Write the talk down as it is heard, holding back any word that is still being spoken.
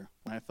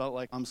And I felt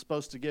like I'm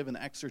supposed to give an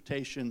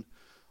exhortation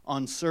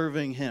on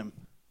serving him.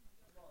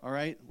 All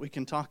right? We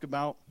can talk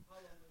about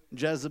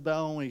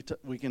Jezebel,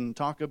 we can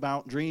talk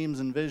about dreams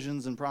and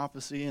visions and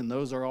prophecy, and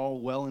those are all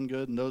well and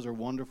good, and those are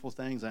wonderful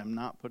things. I'm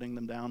not putting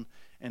them down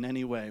in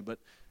any way, but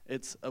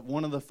it's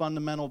one of the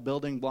fundamental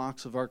building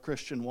blocks of our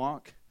Christian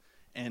walk,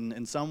 and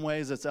in some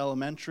ways it's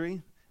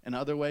elementary, in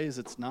other ways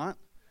it's not.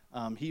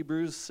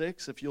 Hebrews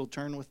 6, if you'll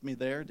turn with me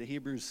there to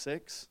Hebrews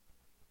 6,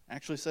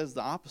 actually says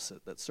the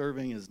opposite, that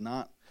serving is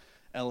not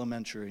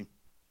elementary.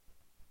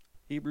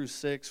 Hebrews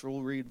 6,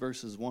 we'll read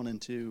verses 1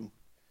 and 2,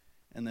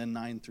 and then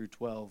 9 through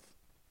 12.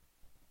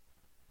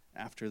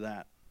 After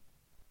that,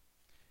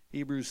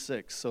 Hebrews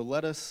 6. So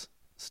let us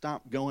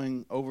stop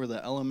going over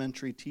the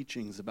elementary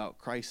teachings about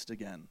Christ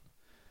again.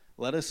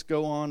 Let us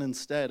go on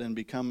instead and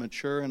become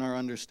mature in our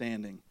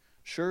understanding.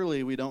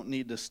 Surely we don't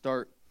need to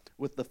start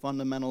with the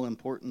fundamental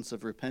importance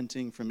of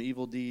repenting from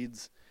evil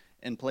deeds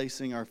and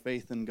placing our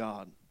faith in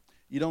God.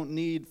 You don't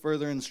need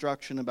further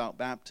instruction about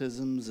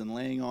baptisms and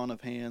laying on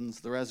of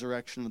hands, the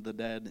resurrection of the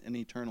dead, and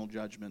eternal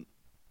judgment.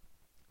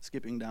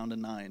 Skipping down to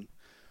 9.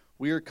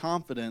 We are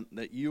confident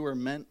that you are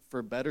meant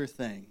for better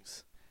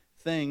things,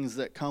 things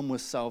that come with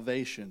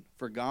salvation,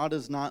 for God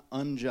is not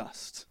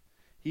unjust.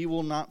 He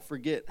will not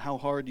forget how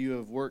hard you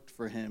have worked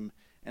for him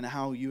and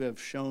how you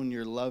have shown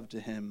your love to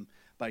him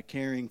by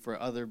caring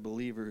for other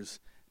believers,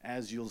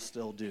 as you'll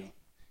still do.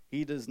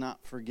 He does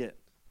not forget.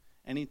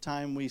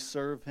 Anytime we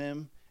serve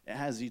him, it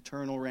has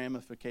eternal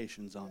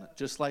ramifications on it.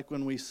 Just like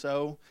when we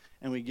sow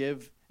and we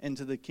give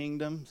into the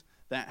kingdom,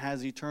 that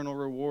has eternal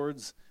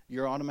rewards.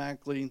 You're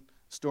automatically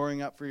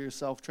storing up for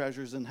yourself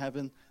treasures in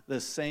heaven.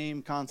 The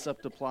same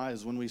concept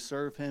applies when we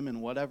serve him in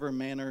whatever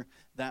manner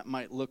that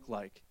might look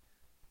like.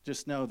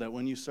 Just know that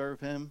when you serve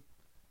him,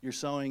 you're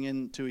sowing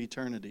into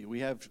eternity.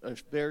 We have a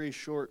very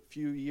short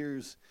few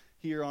years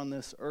here on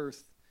this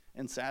earth,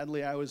 and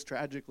sadly I was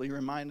tragically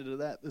reminded of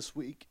that this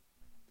week.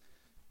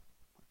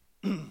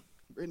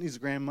 Brittany's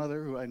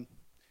grandmother, who I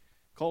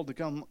called to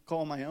come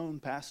call my own,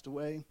 passed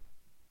away.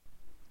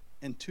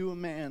 And to a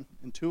man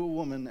and to a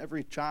woman,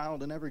 every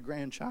child and every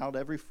grandchild,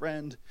 every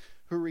friend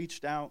who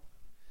reached out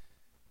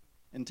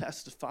and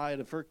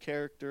testified of her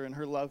character and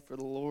her love for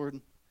the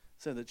Lord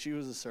said that she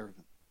was a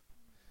servant.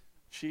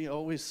 She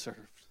always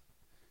served.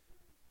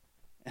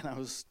 And I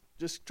was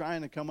just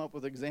trying to come up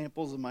with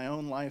examples of my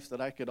own life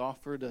that I could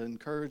offer to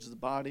encourage the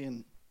body,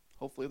 and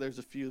hopefully there's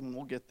a few and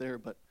we'll get there,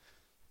 but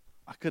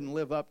I couldn't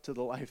live up to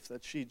the life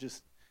that she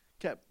just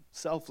kept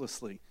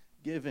selflessly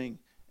giving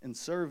and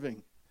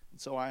serving.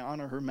 And so I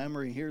honor her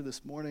memory here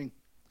this morning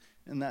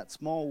in that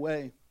small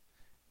way.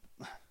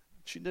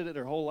 She did it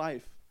her whole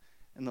life.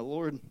 And the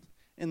Lord,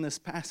 in this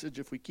passage,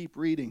 if we keep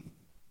reading,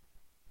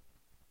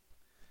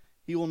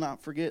 he will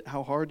not forget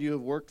how hard you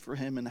have worked for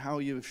him and how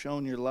you have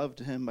shown your love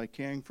to him by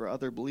caring for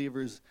other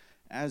believers,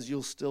 as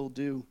you'll still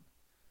do.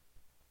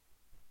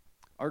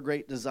 Our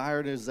great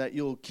desire is that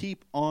you'll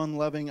keep on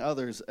loving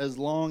others as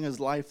long as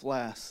life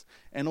lasts,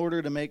 in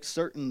order to make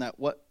certain that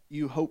what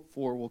you hope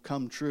for will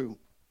come true.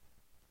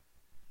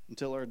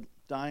 Until our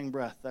dying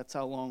breath, that's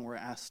how long we're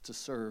asked to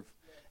serve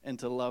and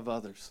to love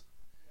others.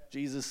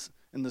 Jesus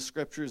in the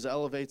scriptures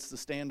elevates the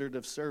standard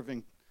of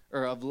serving,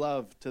 or of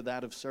love, to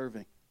that of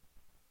serving.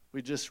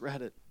 We just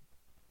read it.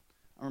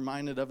 I'm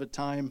reminded of a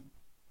time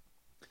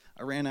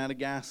I ran out of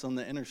gas on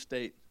the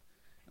interstate,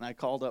 and I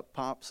called up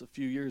Pops a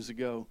few years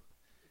ago,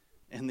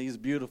 and these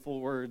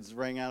beautiful words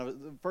rang out of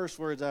it. The first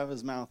words out of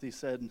his mouth, he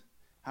said,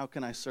 "How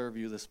can I serve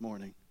you this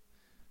morning?"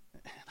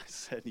 And I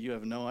said, "You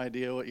have no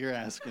idea what you're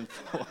asking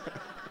for."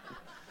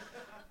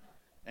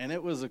 And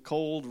it was a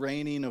cold,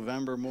 rainy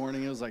November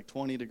morning. It was like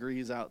 20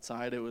 degrees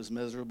outside. It was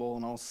miserable,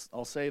 and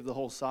I'll save the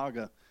whole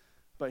saga.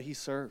 But he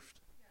served.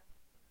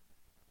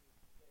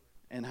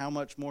 And how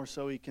much more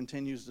so he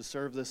continues to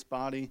serve this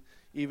body,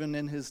 even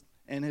in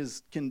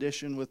his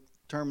condition with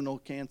terminal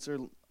cancer.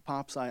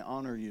 Pops, I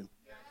honor you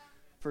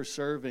for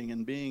serving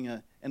and being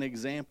an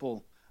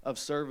example of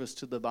service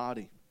to the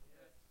body.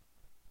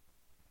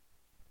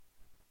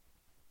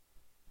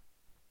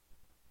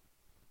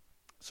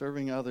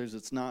 Serving others,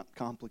 it's not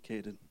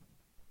complicated.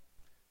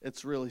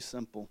 It's really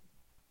simple.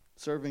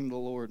 Serving the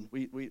Lord,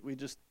 we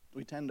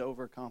tend to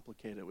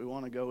overcomplicate it. We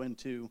want to go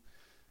into,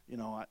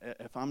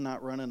 if I'm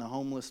not running a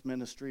homeless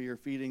ministry or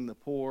feeding the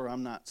poor,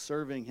 I'm not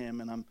serving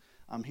him. And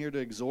I'm here to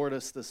exhort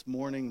us this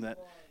morning that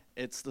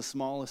it's the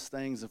smallest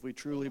things. If we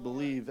truly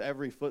believe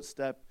every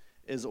footstep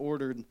is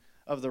ordered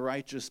of the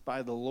righteous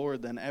by the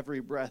Lord, then every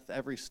breath,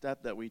 every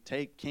step that we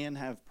take can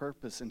have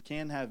purpose and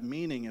can have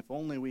meaning if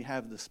only we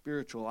have the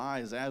spiritual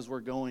eyes as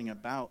we're going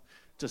about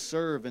to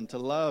serve and to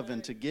love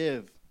and to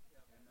give.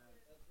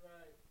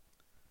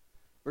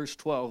 Verse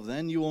 12,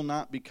 then you will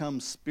not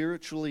become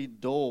spiritually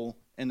dull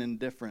and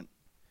indifferent.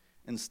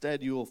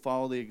 Instead, you will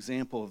follow the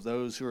example of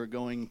those who are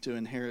going to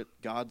inherit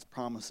God's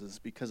promises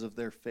because of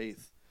their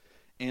faith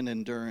and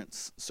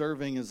endurance.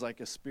 Serving is like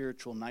a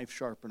spiritual knife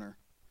sharpener.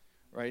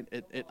 Right?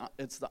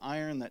 It's the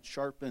iron that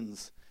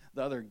sharpens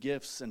the other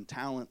gifts and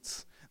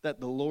talents that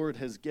the Lord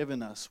has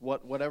given us,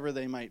 whatever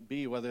they might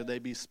be, whether they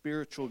be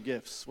spiritual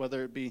gifts,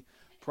 whether it be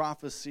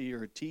prophecy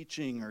or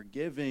teaching or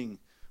giving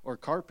or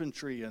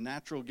carpentry, a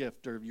natural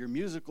gift, or your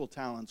musical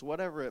talents,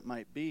 whatever it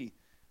might be,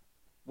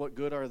 what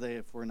good are they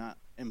if we're not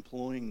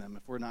employing them,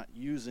 if we're not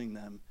using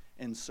them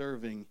and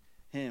serving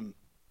Him?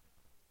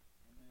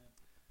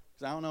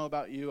 Because I don't know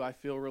about you, I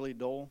feel really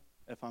dull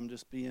if I'm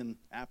just being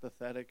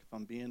apathetic, if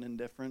I'm being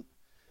indifferent.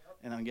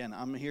 And again,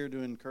 I'm here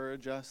to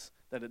encourage us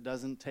that it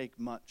doesn't take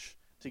much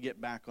to get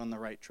back on the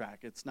right track.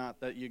 It's not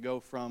that you go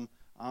from,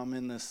 I'm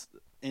in this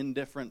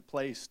indifferent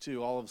place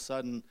to all of a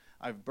sudden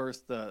I've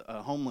birthed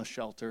a homeless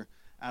shelter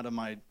out of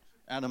my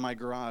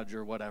garage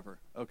or whatever,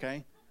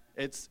 okay?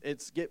 It's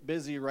get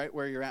busy right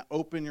where you're at.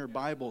 Open your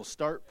Bible,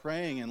 start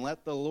praying, and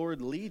let the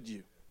Lord lead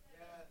you.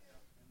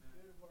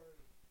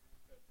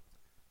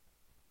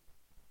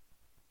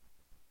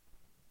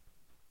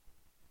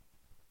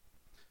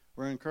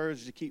 We're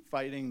encouraged to keep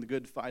fighting the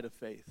good fight of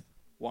faith.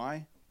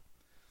 Why?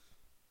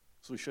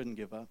 So we shouldn't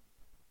give up.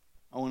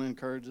 I want to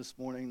encourage this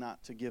morning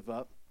not to give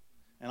up.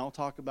 And I'll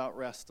talk about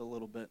rest a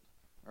little bit.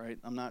 All right?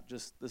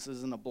 This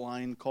isn't a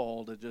blind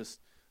call to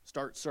just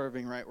start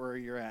serving right where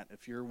you're at.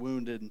 If you're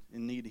wounded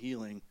and need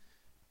healing,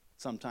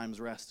 sometimes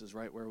rest is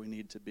right where we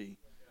need to be.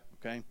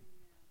 Okay?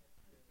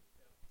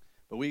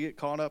 But we get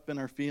caught up in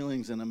our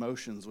feelings and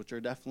emotions, which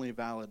are definitely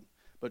valid,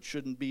 but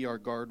shouldn't be our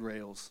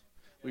guardrails.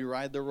 We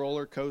ride the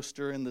roller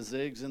coaster and the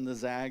zigs and the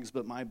zags,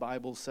 but my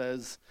Bible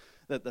says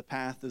that the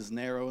path is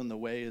narrow and the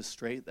way is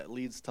straight that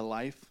leads to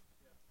life.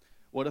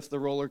 What if the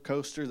roller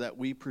coaster that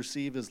we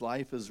perceive as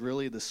life is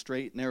really the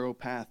straight, narrow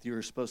path you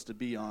are supposed to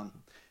be on?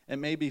 It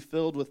may be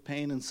filled with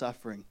pain and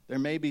suffering. There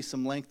may be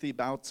some lengthy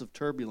bouts of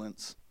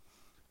turbulence.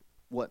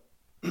 What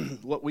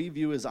we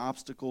view as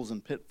obstacles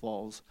and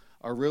pitfalls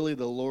are really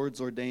the Lord's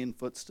ordained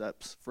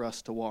footsteps for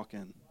us to walk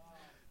in.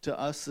 To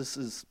us,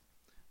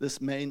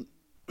 this may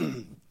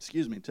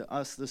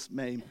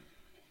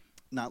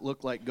not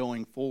look like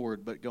going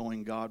forward, but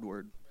going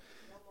Godward.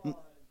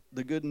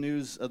 The good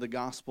news of the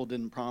gospel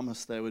didn't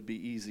promise that it would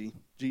be easy.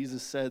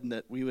 Jesus said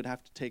that we would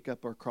have to take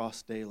up our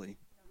cross daily.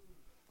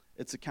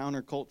 It's a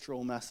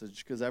countercultural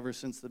message because ever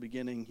since the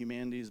beginning,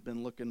 humanity's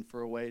been looking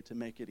for a way to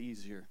make it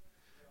easier,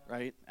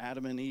 right?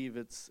 Adam and Eve,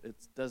 it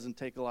doesn't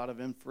take a lot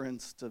of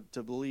inference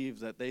to believe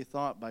that they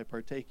thought by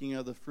partaking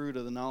of the fruit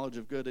of the knowledge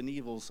of good and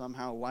evil,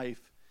 somehow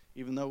life,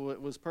 even though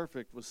it was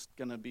perfect, was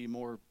going to be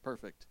more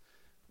perfect,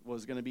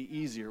 was going to be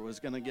easier, was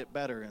going to get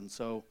better. And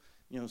so,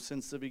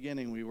 since the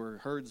beginning, we were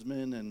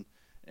herdsmen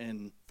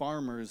and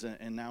farmers,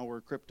 and now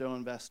we're crypto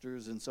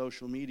investors and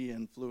social media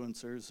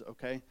influencers,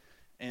 okay?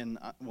 And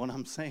what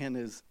I'm saying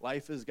is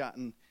life has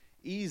gotten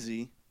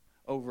easy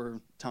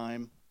over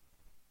time,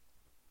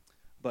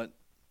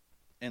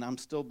 and I'm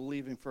still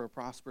believing for a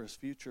prosperous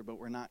future, but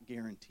we're not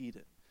guaranteed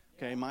it,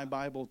 okay? My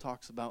Bible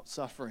talks about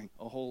suffering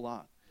a whole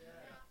lot.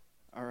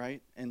 All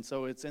right? And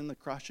so it's in the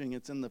crushing,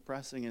 it's in the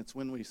pressing, it's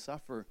when we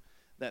suffer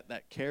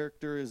that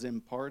character is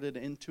imparted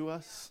into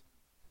us.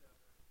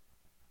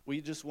 We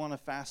just want to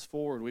fast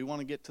forward. We want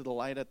to get to the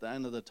light at the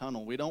end of the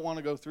tunnel. We don't want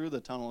to go through the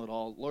tunnel at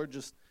all. Lord,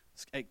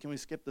 hey, can we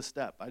skip the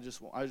step? I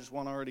just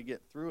want to already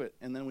get through it.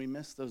 And then we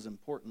miss those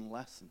important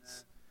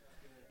lessons.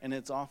 And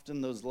it's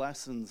often those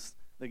lessons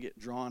that get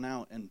drawn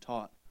out and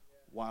taught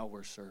while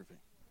we're serving,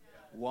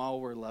 while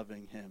we're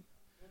loving Him.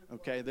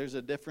 Okay, there's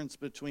a difference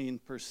between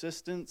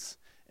persistence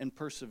and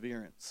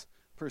perseverance.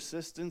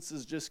 Persistence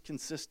is just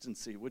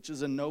consistency, which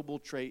is a noble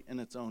trait in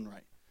its own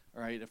right.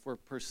 All right, if we're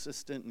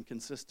persistent and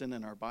consistent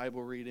in our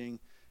Bible reading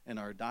and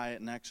our diet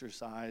and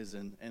exercise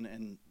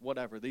and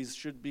whatever, these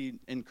should be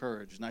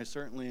encouraged, and I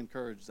certainly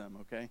encourage them,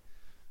 okay?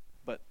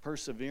 But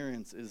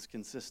perseverance is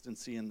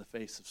consistency in the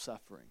face of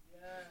suffering.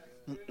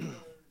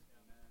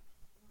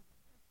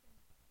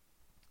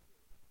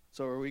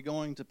 So are we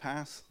going to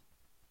pass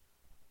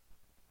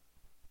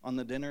on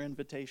the dinner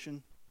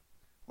invitation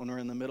when we're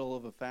in the middle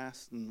of a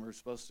fast and we're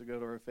supposed to go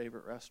to our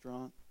favorite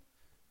restaurant,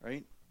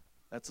 right?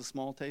 That's a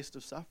small taste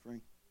of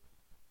suffering,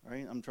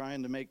 right? I'm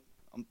going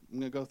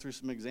to go through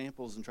some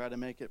examples and try to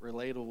make it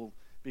relatable,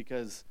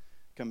 because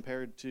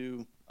compared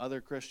to other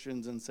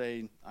Christians in,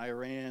 say,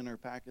 Iran or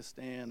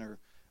Pakistan or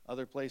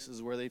other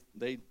places where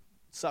they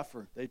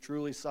suffer, they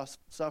truly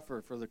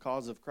suffer for the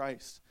cause of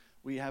Christ,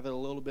 we have it a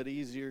little bit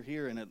easier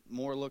here, and it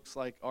more looks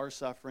like our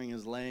suffering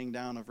is laying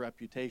down of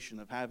reputation,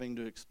 of having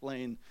to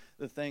explain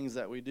the things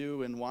that we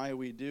do and why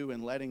we do,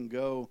 and letting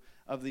go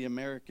of the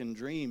American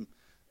dream.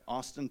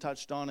 Austin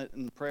touched on it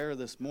in prayer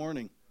this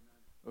morning,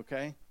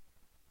 okay?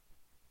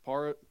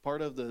 Part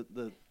of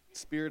the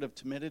spirit of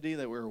timidity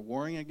that we were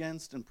warring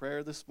against in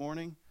prayer this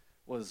morning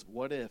was,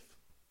 what if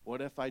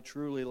I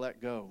truly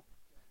let go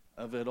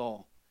of it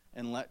all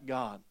and let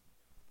God,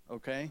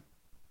 okay?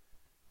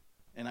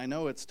 And I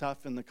know it's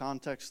tough in the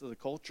context of the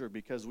culture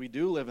because we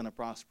do live in a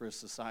prosperous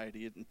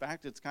society. In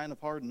fact, it's kind of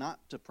hard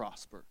not to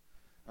prosper.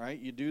 All right,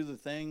 you do the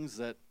things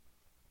that,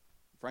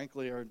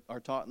 frankly, are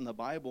taught in the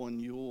Bible, and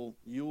you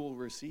will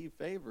receive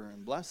favor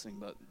and blessing.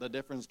 But the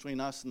difference between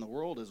us and the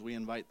world is we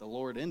invite the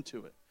Lord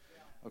into it.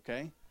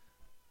 Okay,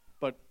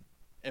 but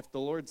if the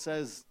Lord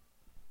says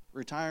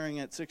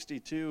retiring at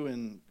 62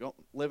 and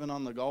living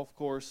on the golf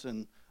course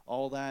and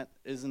all that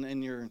isn't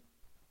in your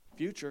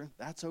future,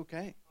 that's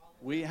okay.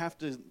 We have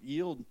to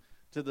yield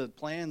to the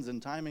plans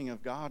and timing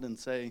of God and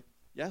say,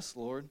 yes,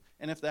 Lord.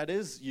 And if that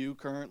is you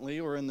currently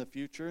or in the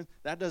future,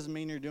 that doesn't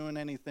mean you're doing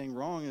anything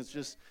wrong. It's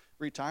just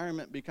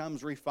retirement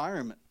becomes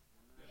refirement.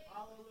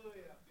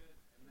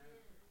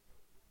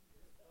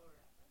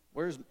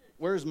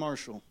 Where's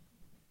Marshall?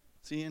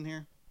 Is he in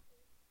here?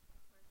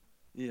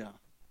 Yeah.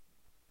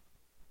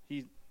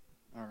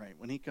 All right.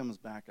 When he comes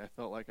back, I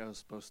felt like I was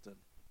supposed to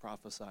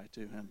prophesy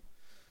to him.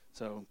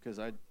 So, because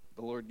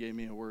the Lord gave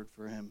me a word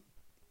for him.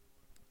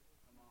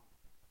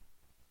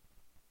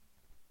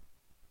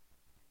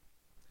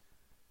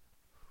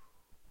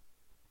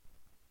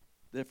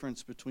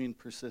 Difference between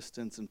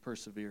persistence and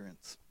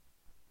perseverance.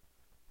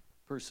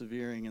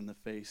 Persevering in the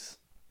face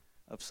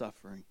of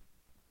suffering.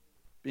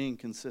 Being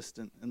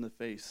consistent in the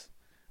face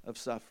of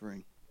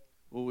suffering.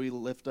 Will we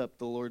lift up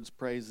the Lord's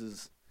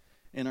praises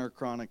in our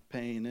chronic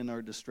pain, in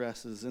our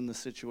distresses, in the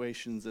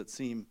situations that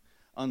seem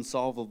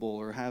unsolvable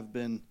or have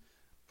been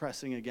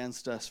pressing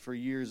against us for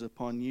years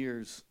upon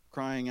years,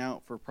 crying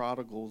out for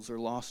prodigals or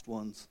lost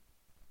ones?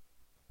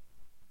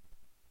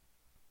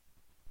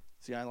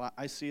 See,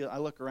 I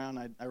look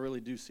around, I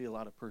really do see a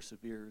lot of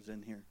perseverers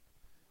in here.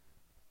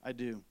 I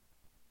do.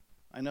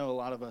 I know a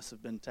lot of us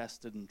have been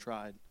tested and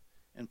tried,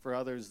 and for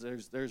others,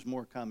 there's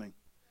more coming.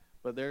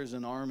 But there's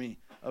an army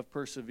of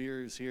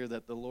perseverers here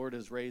that the Lord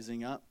is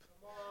raising up.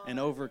 And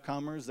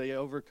overcomers, they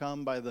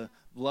overcome by the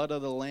blood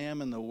of the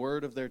Lamb and the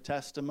word of their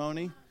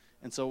testimony.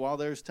 And so while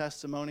there's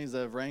testimonies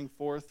that have rang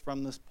forth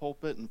from this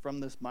pulpit and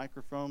from this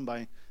microphone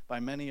by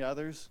many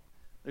others,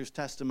 there's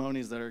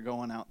testimonies that are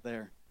going out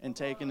there and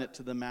taking it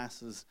to the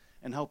masses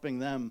and helping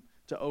them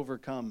to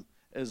overcome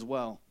as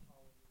well.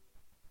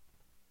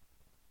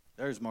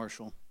 There's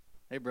Marshall.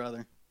 Hey,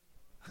 brother.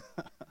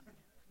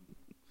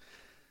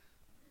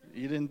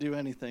 You didn't do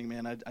anything,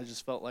 man. I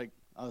just felt like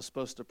I was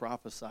supposed to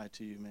prophesy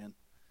to you, man.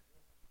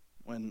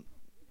 When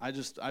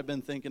I've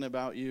been thinking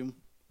about you,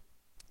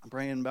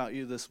 praying about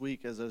you this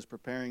week as I was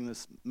preparing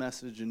this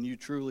message, and you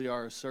truly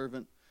are a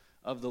servant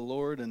of the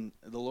Lord, and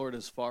the Lord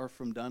is far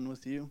from done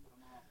with you.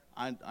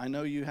 I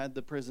know you had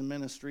the prison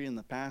ministry in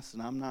the past,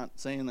 and I'm not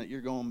saying that you're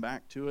going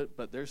back to it,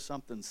 but there's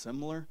something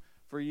similar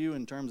for you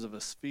in terms of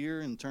a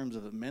sphere, in terms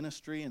of a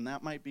ministry, and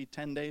that might be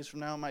 10 days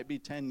from now, it might be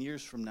 10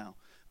 years from now.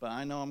 But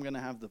I know I'm going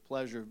to have the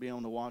pleasure of being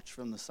able to watch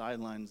from the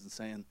sidelines and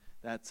saying,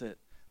 that's it.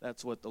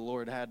 That's what the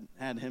Lord had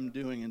him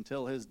doing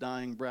until his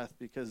dying breath,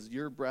 because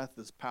your breath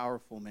is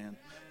powerful, man.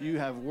 You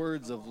have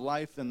words of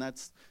life, and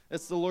that's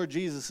the Lord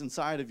Jesus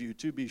inside of you,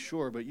 to be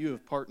sure, but you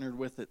have partnered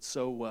with it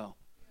so well.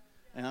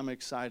 And I'm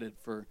excited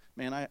for,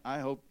 man, I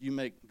hope you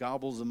make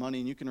gobbles of money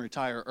and you can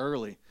retire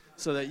early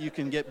so that you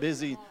can get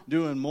busy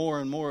doing more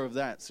and more of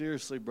that.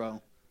 Seriously,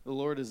 bro. The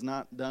Lord is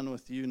not done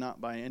with you,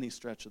 not by any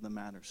stretch of the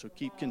matter. So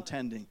keep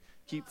contending,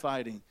 keep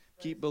fighting,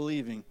 keep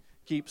believing,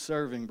 keep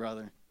serving,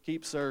 brother.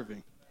 Keep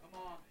serving.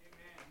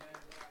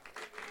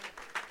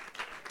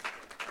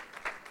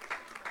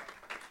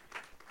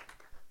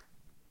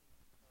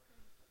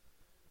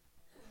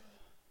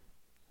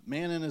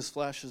 Man in his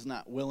flesh is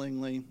not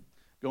willingly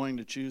going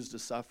to choose to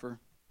suffer.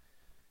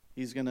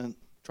 He's going to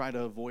try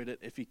to avoid it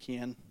if he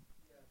can.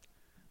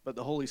 But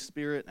the Holy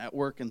Spirit at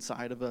work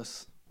inside of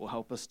us will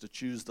help us to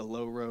choose the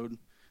low road,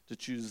 to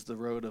choose the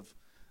road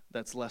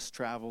that's less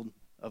traveled,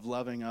 of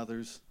loving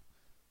others,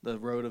 the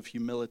road of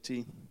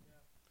humility.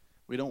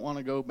 We don't want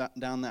to go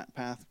down that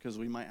path because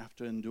we might have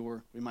to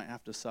endure, we might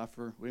have to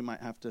suffer, we might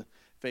have to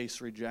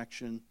face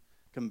rejection,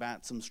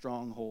 combat some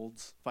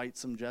strongholds, fight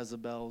some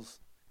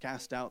Jezebels,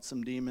 cast out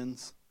some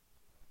demons.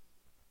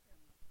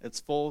 It's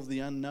full of the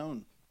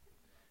unknown.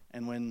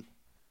 And when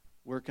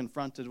we're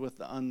confronted with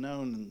the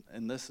unknown,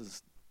 and this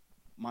is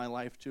my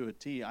life to a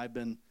T, I've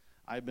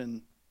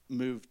been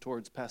moved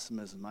towards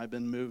pessimism. I've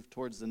been moved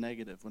towards the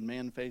negative. When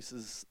man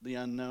faces the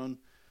unknown,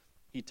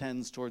 he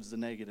tends towards the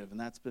negative, and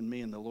that's been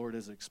me, and the Lord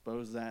has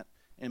exposed that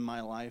in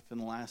my life in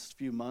the last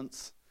few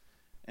months,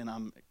 and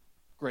I'm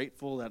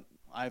grateful that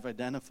I've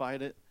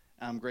identified it,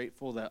 and I'm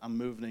grateful that I'm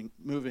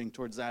moving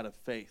towards that of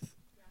faith,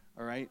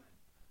 all right?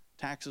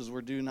 Taxes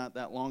were due not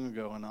that long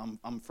ago, and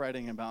I'm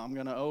fretting about I'm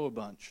going to owe a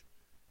bunch,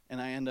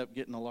 and I end up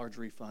getting a large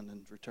refund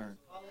in return.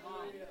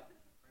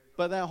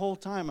 But that whole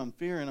time I'm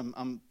fearing,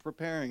 I'm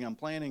preparing, I'm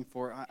planning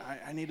for,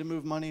 I need to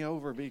move money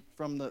over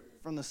from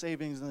the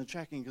savings and the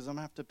checking because I'm going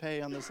to have to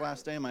pay on this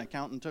last day. My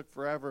accountant took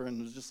forever,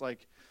 and it was just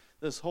like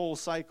this whole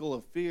cycle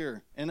of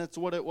fear. And it's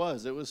what it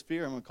was. It was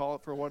fear. I'm going to call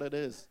it for what it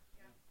is.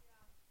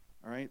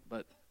 All right?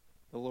 But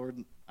the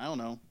Lord, I don't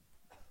know.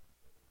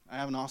 I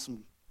have an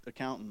awesome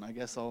accountant. I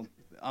guess I'll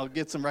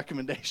get some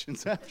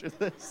recommendations after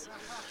this.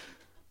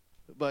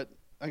 But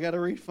I got a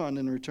refund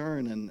in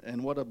return,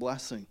 and what a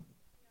blessing.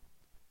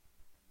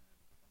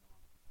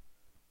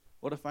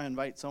 What if I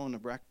invite someone to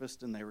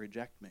breakfast and they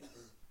reject me?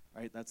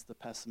 Right? That's the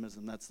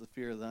pessimism. That's the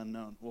fear of the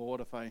unknown. Well,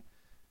 what if I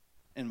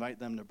invite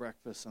them to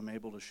breakfast, I'm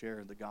able to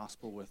share the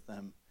gospel with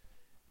them,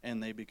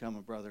 and they become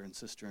a brother and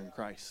sister in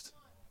Christ?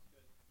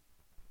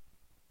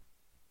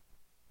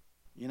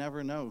 You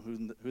never know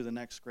who the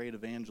next great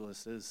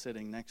evangelist is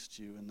sitting next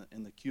to you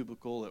in the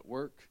cubicle at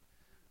work,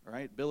 right?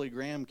 right? Billy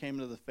Graham came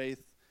to the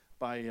faith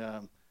by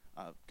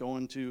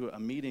going to a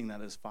meeting that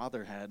his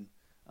father had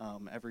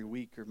every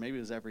week, or maybe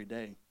it was every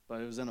day,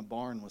 but it was in a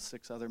barn with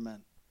 6 other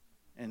men.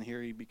 And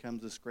here he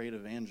becomes this great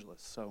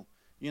evangelist. So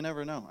you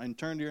never know. And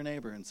turn to your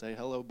neighbor and say,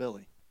 hello,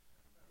 Billy.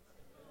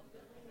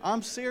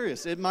 I'm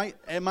serious. It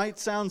might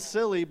sound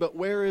silly, but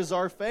where is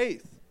our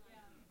faith?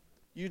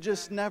 You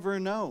just never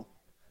know.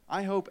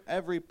 I hope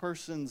every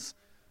person's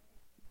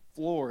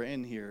floor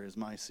in here is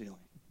my ceiling.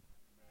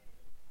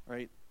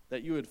 Right?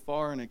 That you would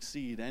far and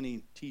exceed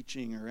any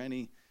teaching or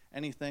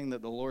anything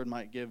that the Lord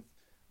might give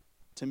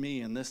to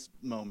me in this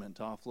moment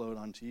to offload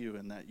onto you,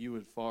 and that you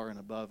would far and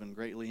above and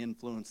greatly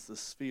influence the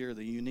sphere,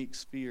 the unique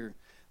sphere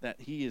that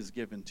He has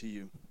given to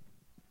you.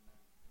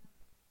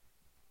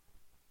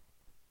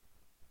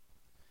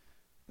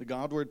 The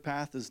Godward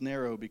path is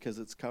narrow because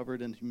it's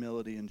covered in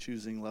humility and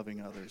choosing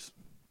loving others.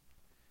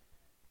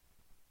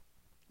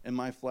 In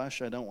my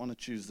flesh, I don't want to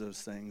choose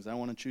those things. I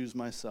want to choose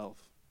myself.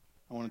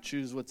 I want to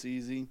choose what's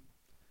easy.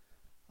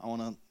 I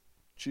want to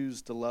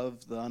choose to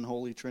love the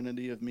unholy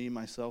trinity of me,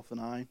 myself, and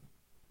I.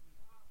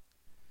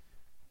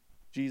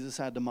 Jesus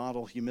had to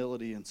model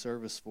humility and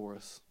service for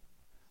us.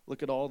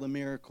 Look at all the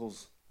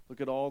miracles.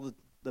 Look at all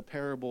the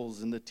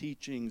parables and the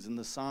teachings and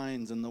the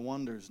signs and the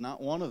wonders.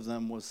 Not one of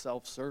them was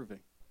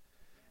self-serving.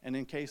 And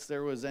in case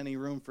there was any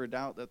room for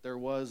doubt that there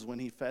was, when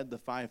He fed the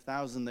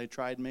 5,000, they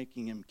tried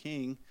making Him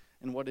king.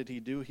 And what did He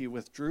do? He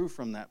withdrew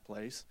from that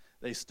place.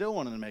 They still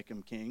wanted to make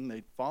Him king.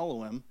 They'd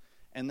follow Him.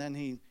 And then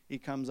he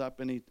comes up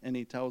and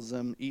he tells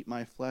them, eat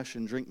my flesh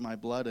and drink my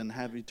blood and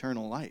have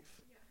eternal life.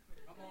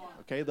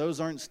 Okay, those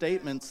aren't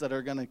statements that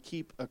are going to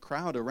keep a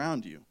crowd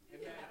around you.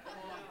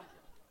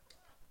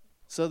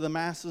 So the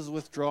masses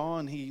withdraw,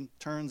 and He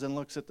turns and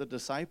looks at the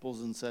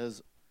disciples and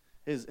says,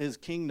 his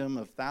kingdom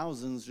of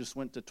thousands just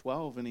went to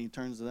 12, and He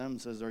turns to them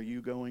and says, are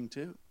you going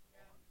too?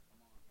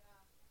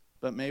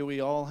 But may we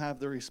all have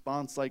the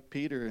response like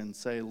Peter and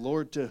say,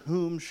 Lord, to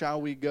whom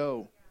shall we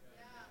go?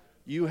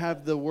 You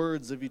have the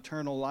words of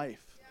eternal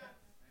life.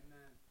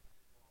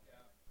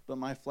 But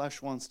my flesh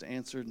wants to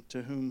answer,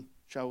 to whom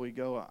shall we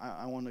go?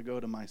 I want to go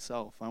to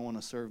myself. I want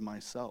to serve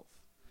myself.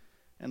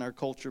 And our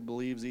culture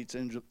believes each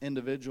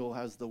individual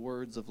has the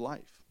words of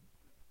life,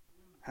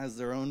 has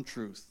their own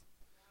truth.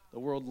 The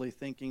worldly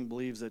thinking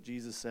believes that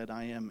Jesus said,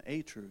 I am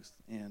a truth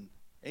and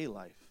a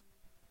life.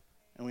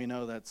 And we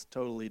know that's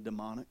totally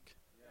demonic.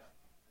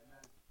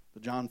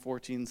 But John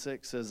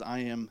 14:6 says, I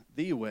am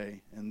the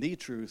way and the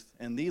truth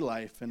and the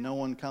life, and no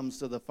one comes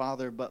to the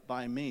Father but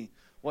by me.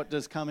 What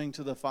does coming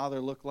to the Father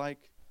look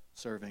like?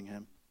 Serving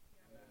Him.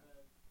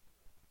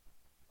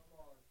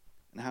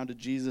 And how did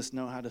Jesus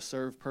know how to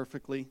serve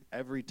perfectly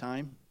every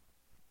time?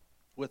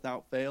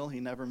 Without fail, He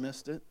never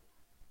missed it.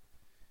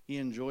 He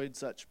enjoyed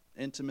such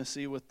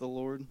intimacy with the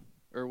Lord,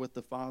 or with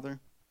the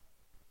Father.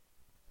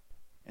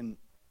 And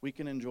we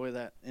can enjoy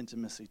that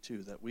intimacy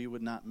too, that we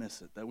would not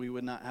miss it, that we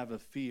would not have a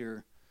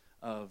fear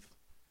of,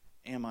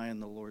 am I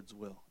in the Lord's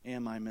will?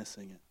 Am I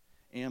missing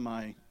it? Am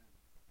I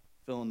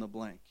fill in the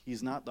blank?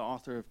 He's not the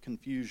author of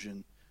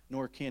confusion,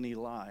 nor can He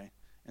lie.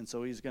 And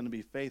so He's going to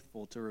be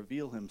faithful to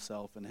reveal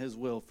Himself and His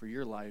will for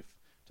your life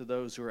to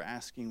those who are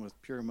asking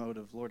with pure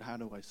motive, Lord, how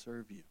do I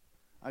serve you?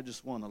 I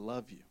just want to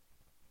love you.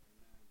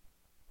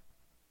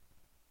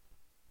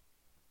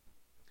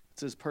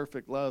 It's His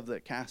perfect love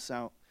that casts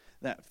out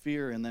that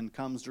fear and then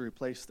comes to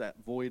replace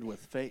that void with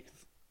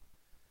faith.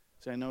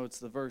 See, I know it's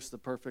the verse, the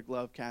perfect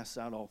love casts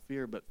out all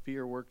fear, but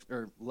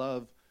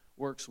love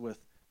works with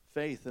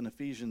faith. In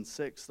Ephesians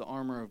 6, the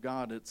armor of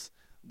God, it's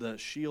the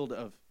shield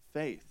of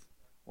faith.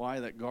 Why?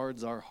 That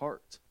guards our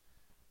heart.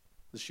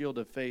 The shield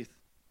of faith.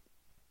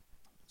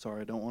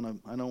 Sorry, I don't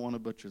want to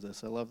butcher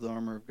this. I love the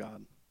armor of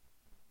God.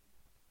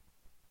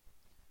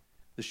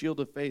 The shield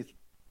of faith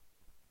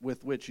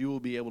with which you will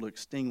be able to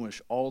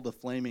extinguish all the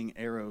flaming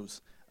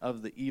arrows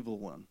of the evil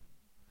one.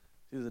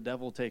 See, the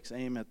devil takes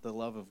aim at the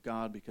love of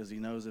God because he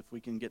knows if we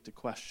can get to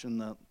question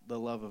the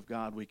love of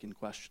God, we can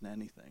question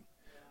anything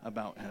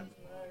about Him.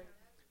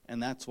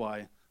 And that's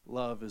why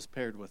love is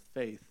paired with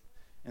faith,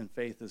 and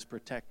faith is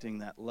protecting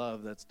that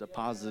love that's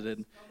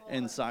deposited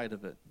inside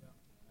of it.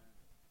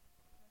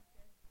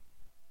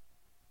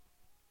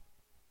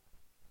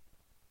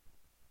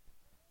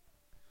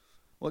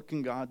 What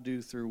can God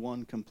do through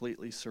one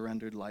completely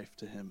surrendered life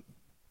to Him?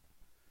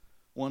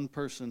 One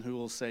person who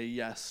will say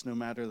yes no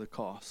matter the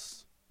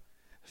cost.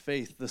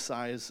 Faith the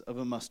size of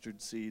a mustard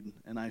seed.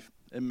 And I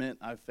admit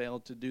I've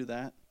failed to do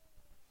that.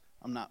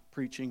 I'm not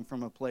preaching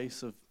from a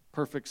place of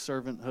perfect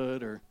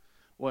servanthood or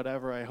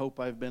whatever. I hope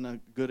I've been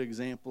a good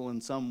example in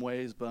some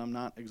ways, but I'm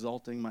not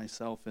exalting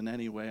myself in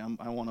any way.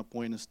 I want to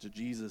point us to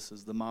Jesus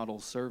as the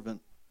model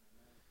servant.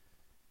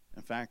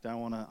 In fact, I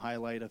want to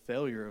highlight a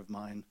failure of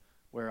mine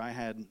where I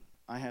had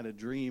a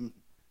dream,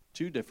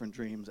 2 different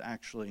dreams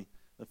actually.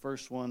 The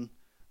first one,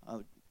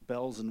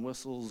 bells and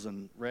whistles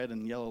and red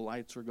and yellow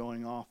lights were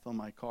going off on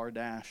my car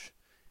dash,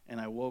 and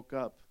I woke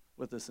up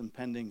with this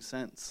impending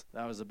sense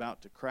that I was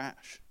about to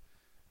crash.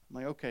 I'm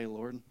like, okay,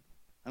 Lord,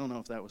 I don't know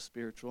if that was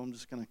spiritual. I'm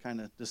just going to kind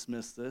of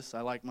dismiss this.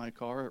 I like my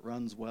car. It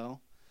runs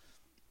well.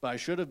 But I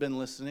should have been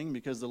listening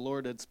because the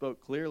Lord had spoke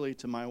clearly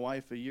to my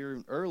wife a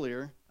year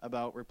earlier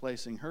about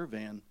replacing her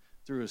van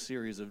through a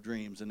series of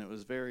dreams. And it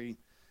was very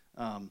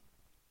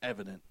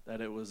evident that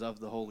it was of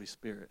the Holy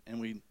Spirit. And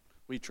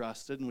we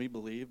trusted and we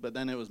believed. But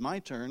then it was my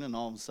turn, and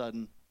all of a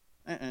sudden,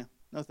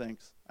 no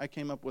thanks. I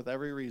came up with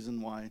every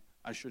reason why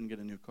I shouldn't get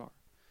a new car.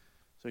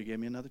 So he gave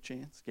me another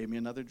chance, gave me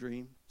another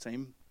dream,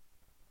 same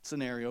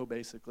scenario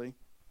basically.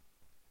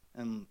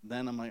 And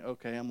then I'm like,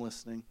 okay, I'm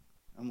listening.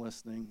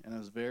 And I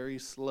was very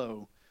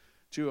slow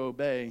to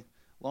obey.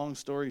 Long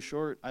story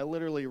short, I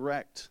literally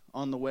wrecked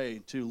on the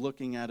way to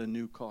looking at a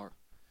new car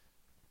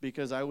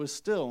because I was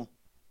still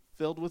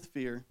filled with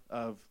fear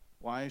of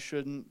why I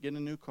shouldn't get a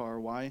new car,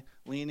 why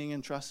leaning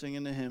and trusting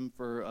into him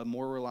for a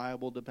more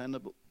reliable,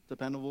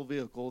 dependable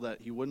vehicle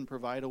that he wouldn't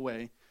provide a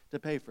way to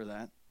pay for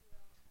that.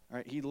 All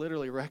right, he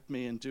literally wrecked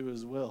me into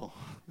his will.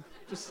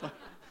 Just like,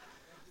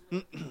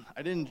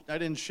 I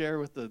didn't share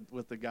with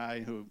the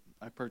guy who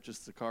I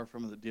purchased the car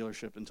from at the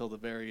dealership until the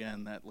very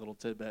end, that little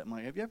tidbit. I'm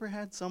like, have you ever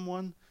had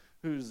someone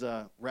who's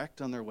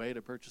wrecked on their way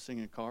to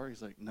purchasing a car?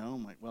 He's like, no.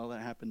 I'm like, well,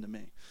 that happened to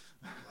me.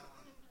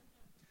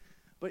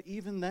 But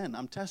even then,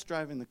 I'm test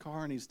driving the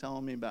car, and he's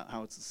telling me about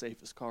how it's the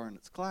safest car in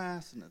its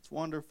class, and it's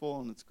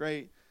wonderful, and it's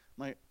great.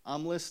 I'm like,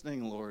 I'm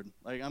listening, Lord.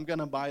 Like, I'm going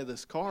to buy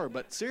this car.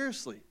 But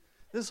seriously,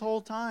 this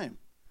whole time,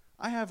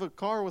 I have a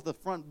car with a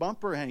front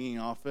bumper hanging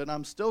off it.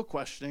 I'm still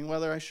questioning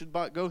whether I should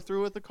go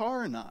through with the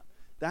car or not.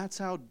 That's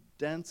how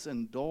dense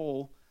and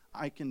dull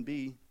I can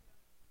be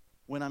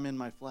when I'm in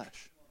my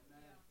flesh.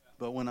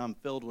 But when I'm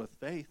filled with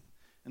faith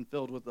and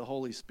filled with the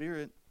Holy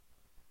Spirit,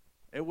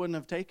 it wouldn't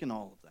have taken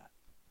all of that.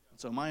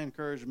 So my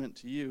encouragement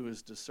to you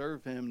is to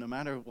serve him no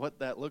matter what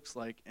that looks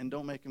like, and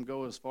don't make him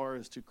go as far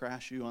as to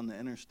crash you on the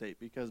interstate,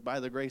 because by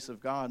the grace of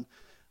God,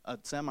 a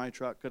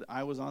semi-truck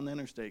I was on the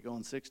interstate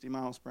going 60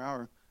 miles per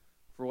hour.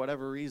 For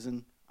whatever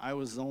reason, I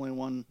was the only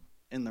one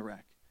in the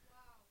wreck. Wow.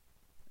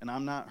 And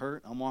I'm not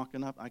hurt. I'm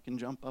walking up. I can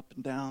jump up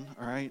and down,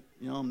 all right?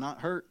 I'm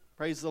not hurt.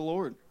 Praise the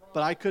Lord.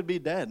 But I could be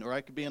dead, or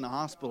I could be in a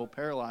hospital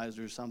paralyzed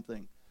or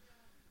something.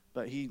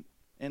 But he,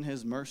 in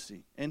his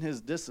mercy, in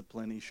his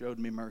discipline, he showed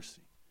me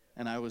mercy.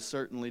 And I was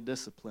certainly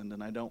disciplined,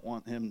 and I don't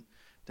want him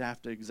to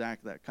have to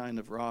exact that kind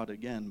of rod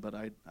again, but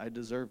I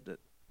deserved it.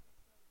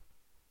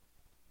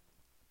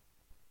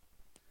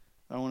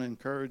 I want to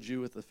encourage you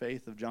with the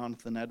faith of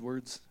Jonathan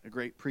Edwards, a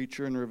great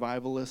preacher and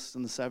revivalist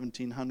in the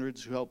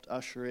 1700s who helped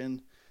usher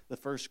in the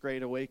First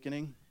Great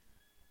Awakening.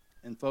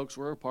 And folks,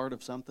 we're a part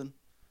of something.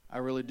 I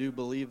really do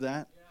believe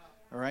that.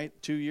 All right,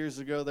 2 years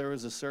ago there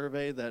was a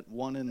survey that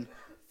 1 in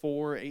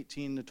 4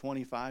 18 to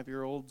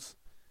 25-year-olds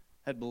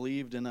had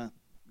believed in a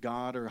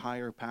God or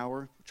higher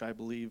power, which I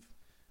believe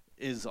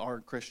is our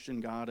Christian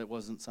God. It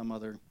wasn't some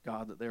other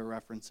God that they were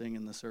referencing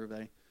in the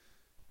survey.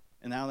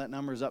 And now that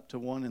number's up to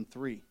 1 in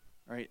 3.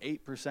 All right,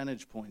 8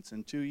 percentage points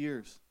in 2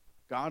 years.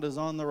 God is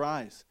on the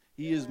rise.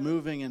 He is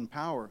moving in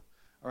power.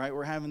 All right,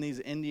 we're having these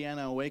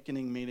Indiana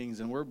Awakening meetings,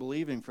 and we're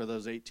believing for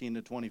those 18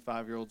 to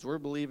 25-year-olds. We're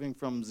believing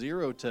from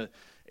 0 to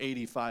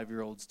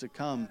 85-year-olds to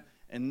come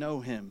and know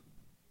him.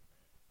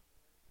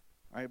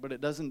 All right, but it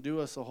doesn't do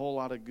us a whole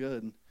lot of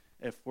good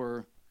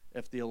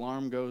if the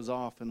alarm goes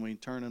off and we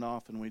turn it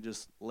off and we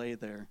just lay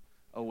there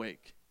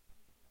awake.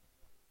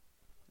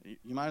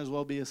 You might as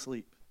well be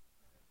asleep.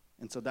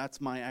 And so that's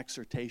my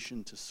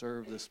exhortation to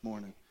serve this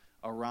morning.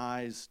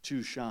 Arise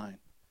to shine,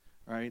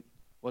 right?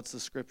 What's the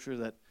scripture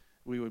that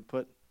we would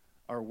put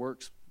our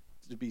works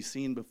to be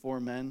seen before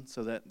men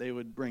so that they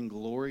would bring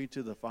glory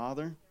to the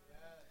Father?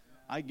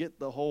 I get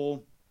the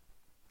whole,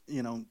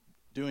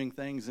 doing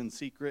things in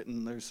secret,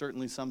 and there's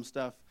certainly some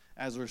stuff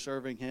as we're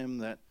serving him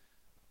that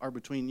are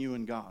between you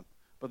and God.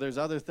 But there's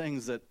other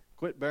things that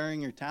quit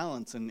burying your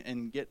talents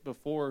and get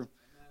before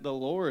the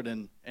Lord,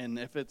 and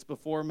if it's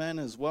before men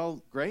as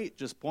well, great.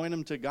 Just point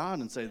them to God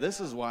and say,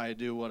 this is why I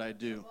do what I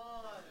do.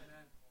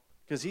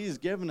 Because he's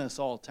given us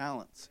all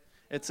talents.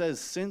 It says,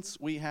 since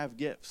we have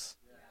gifts.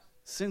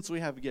 Since we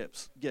have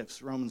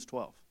gifts, Romans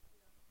 12.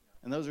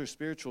 And those are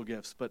spiritual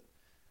gifts. But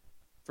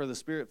for the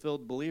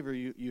Spirit-filled believer,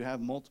 you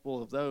have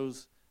multiple of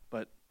those.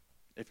 But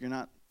if you're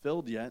not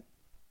filled yet,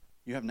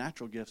 you have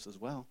natural gifts as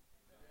well.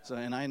 So,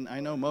 and I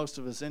know most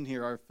of us in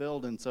here are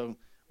filled, and so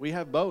we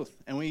have both,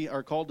 and we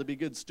are called to be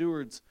good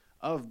stewards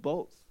of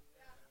both.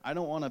 I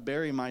don't want to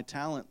bury my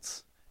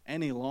talents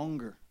any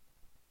longer.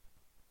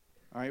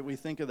 All right, we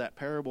think of that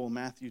parable in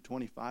Matthew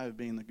 25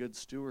 being the good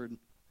steward,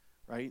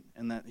 right?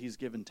 And that he's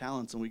given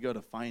talents, and we go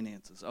to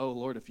finances. Oh,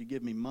 Lord, if you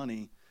give me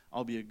money,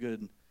 I'll be a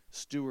good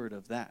steward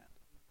of that.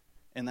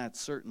 And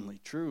that's certainly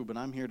true, but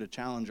I'm here to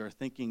challenge our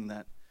thinking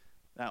that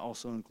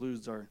also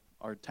includes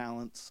our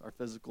talents, our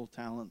physical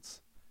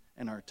talents,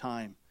 and our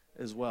time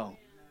as well.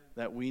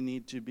 That we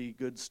need to be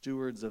good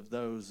stewards of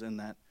those, and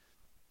that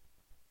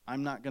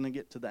I'm not going to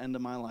get to the end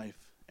of my life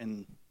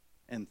and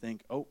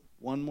think, oh,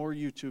 one more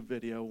YouTube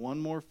video, one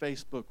more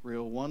Facebook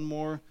reel, one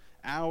more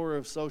hour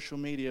of social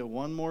media,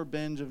 one more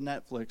binge of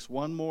Netflix,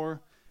 one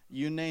more,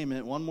 you name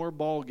it, one more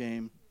ball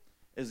game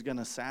is going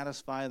to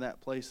satisfy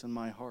that place in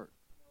my heart.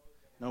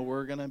 No,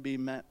 we're going to be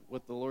met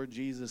with the Lord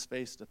Jesus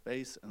face to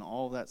face, and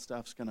all that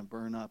stuff's going to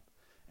burn up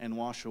and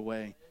wash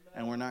away,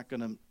 and we're not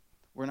going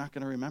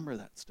to remember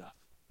that stuff.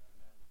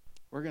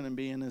 We're going to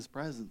be in his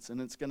presence, and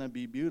it's going to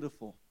be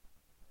beautiful,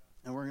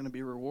 and we're going to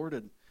be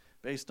rewarded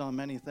based on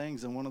many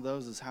things. And one of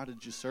those is, how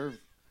did you serve?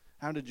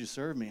 How did you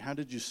serve me? How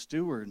did you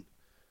steward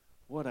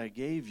what I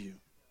gave you?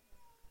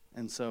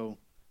 And so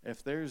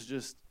if there's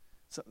just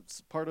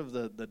part of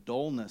the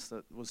dullness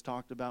that was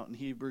talked about in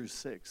Hebrews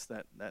 6,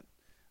 that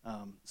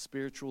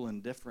spiritual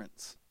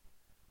indifference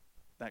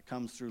that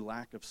comes through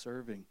lack of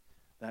serving,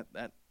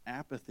 that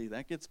apathy,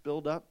 that gets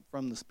built up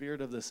from the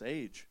spirit of this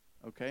age,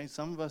 okay?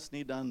 Some of us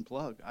need to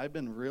unplug. I've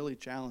been really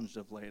challenged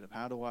of late of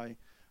how do I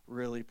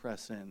really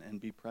press in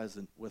and be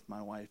present with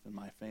my wife and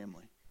my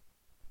family?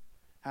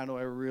 How do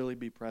I really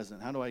be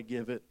present? How do I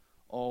give it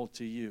all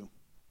to you?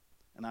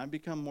 And I've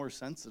become more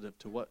sensitive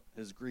to what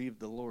has grieved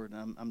the Lord.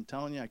 And I'm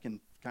telling you, I can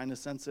kind of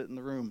sense it in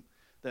the room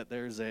that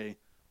there's a,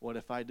 what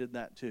if I did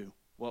that too?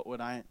 What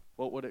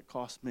would it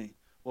cost me?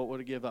 What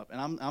would it give up?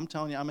 And I'm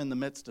telling you, I'm in the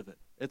midst of it.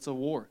 It's a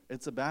war.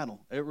 It's a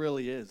battle. It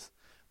really is.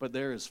 But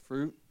there is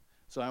fruit.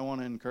 So I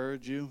want to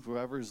encourage you,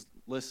 whoever's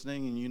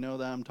listening, and you know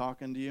that I'm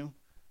talking to you,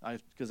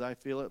 because I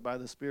feel it by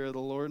the Spirit of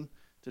the Lord,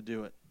 to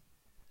do it,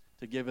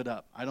 to give it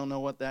up. I don't know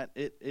what that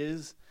it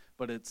is,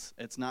 but it's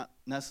not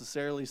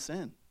necessarily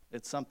sin.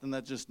 It's something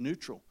that's just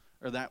neutral,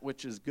 or that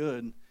which is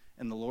good,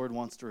 and the Lord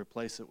wants to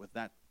replace it with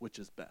that which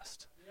is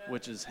best,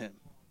 which is him.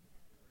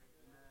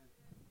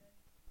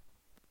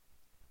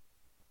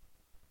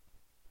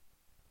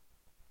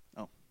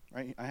 Oh,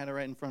 right, I had it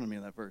right in front of me,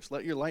 that verse.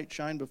 Let your light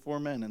shine before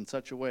men in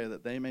such a way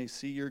that they may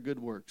see your good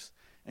works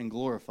and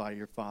glorify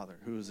your Father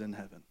who is in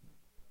heaven.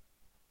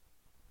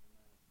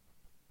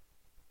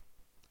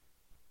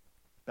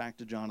 Back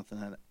to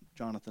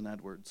Jonathan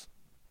Edwards.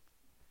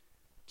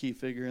 Key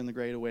figure in the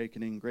Great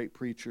Awakening, great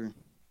preacher,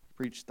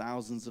 preached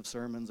thousands of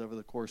sermons over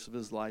the course of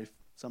his life,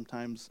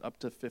 sometimes up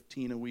to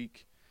 15 a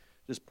week,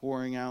 just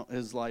pouring out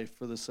his life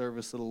for the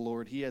service of the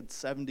Lord. He had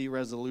 70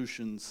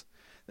 resolutions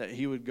that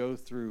he would go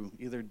through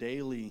either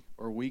daily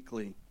or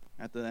weekly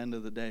at the end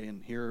of the day,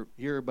 and here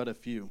are but a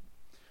few.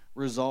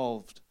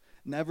 Resolved,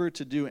 never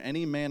to do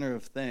any manner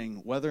of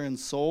thing, whether in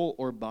soul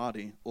or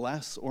body,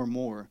 less or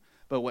more,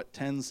 but what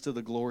tends to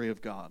the glory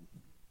of God.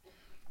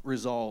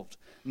 Resolved,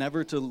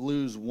 never to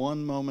lose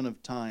one moment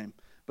of time,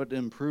 but to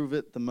improve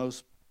it the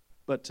most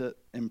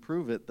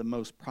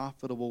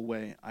profitable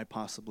way I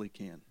possibly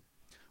can.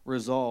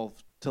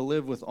 Resolved, to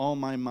live with all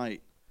my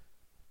might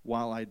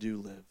while I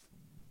do live.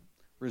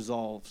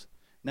 Resolved,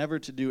 never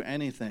to do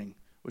anything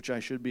which I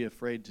should be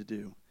afraid to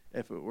do,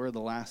 if it were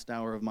the last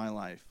hour of my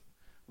life.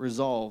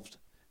 Resolved,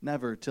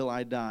 never till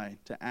I die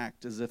to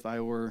act as if I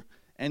were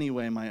any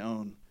way my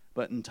own,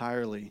 but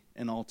entirely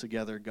and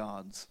altogether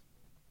God's.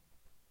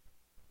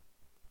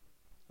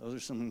 Those are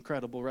some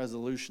incredible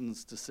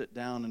resolutions to sit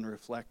down and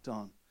reflect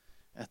on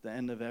at the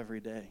end of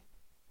every day.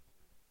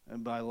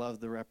 But I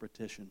love the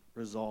repetition.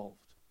 Resolved.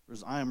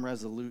 I am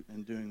resolute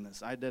in doing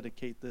this. I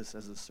dedicate this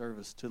as a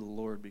service to the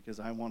Lord because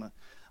I want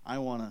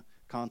to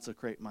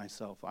consecrate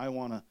myself. I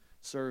want to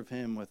serve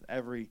him with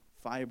every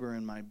fiber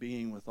in my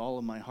being, with all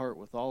of my heart,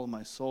 with all of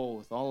my soul,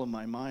 with all of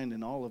my mind,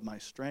 and all of my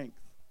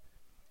strength.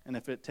 And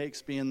if it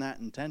takes being that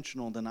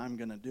intentional, then I'm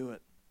going to do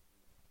it.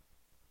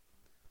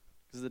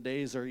 Because the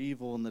days are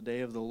evil and the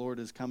day of the Lord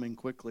is coming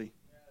quickly.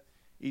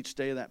 Each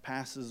day that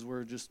passes,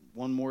 we're just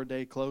one more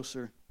day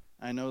closer.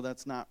 I know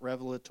that's not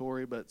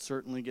revelatory, but it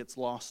certainly gets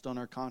lost on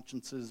our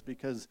consciences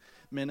because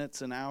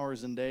minutes and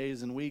hours and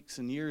days and weeks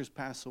and years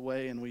pass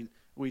away, and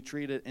we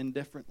treat it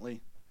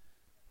indifferently,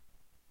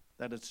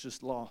 that it's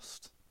just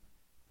lost.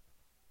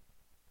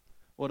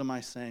 What am I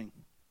saying?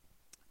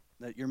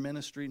 That your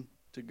ministry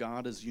to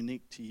God is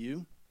unique to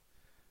you.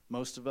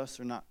 Most of us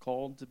are not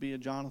called to be a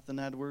Jonathan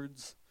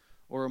Edwards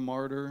or a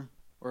martyr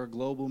or a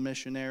global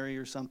missionary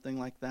or something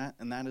like that,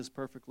 and that is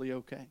perfectly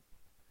okay.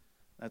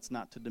 That's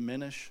not to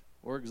diminish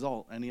or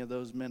exalt any of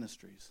those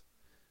ministries.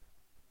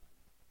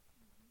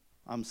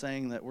 I'm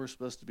saying that we're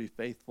supposed to be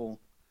faithful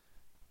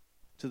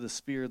to the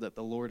sphere that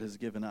the Lord has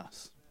given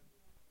us,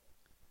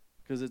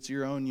 because it's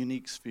your own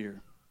unique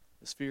sphere,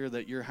 a sphere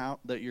that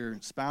your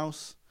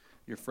spouse,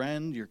 your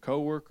friend, your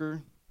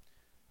coworker,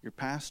 your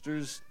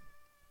pastors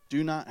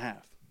do not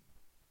have.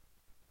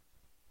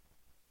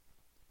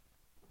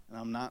 And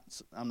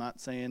I'm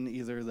not saying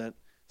either that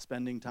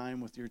spending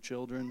time with your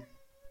children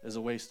is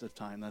a waste of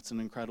time. That's an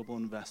incredible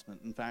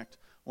investment. In fact,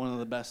 one of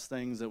the best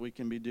things that we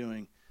can be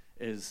doing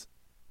is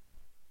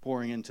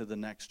pouring into the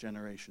next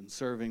generation,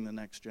 serving the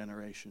next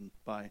generation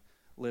by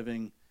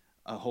living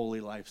a holy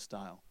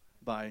lifestyle,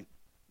 by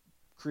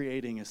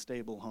creating a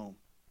stable home,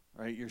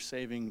 right? You're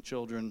saving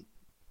children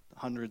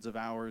hundreds of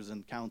hours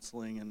in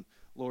counseling and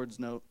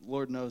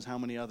Lord knows how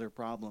many other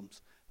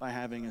problems by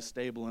having a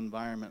stable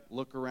environment.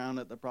 Look around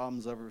at the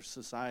problems of our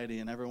society,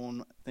 and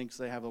everyone thinks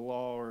they have a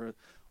law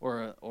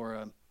or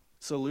a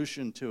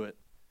solution to it,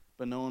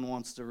 but no one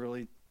wants to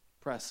really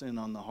press in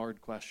on the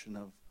hard question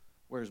of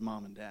where's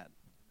mom and dad?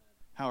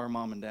 How are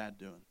mom and dad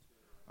doing?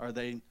 Are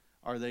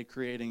Are they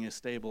creating a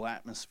stable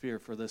atmosphere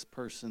for this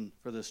person,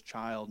 for this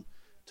child,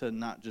 to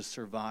not just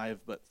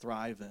survive but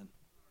thrive in?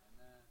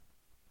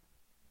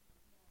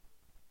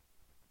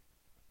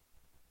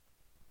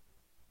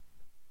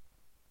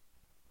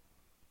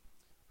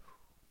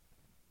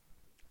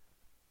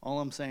 All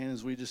I'm saying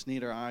is we just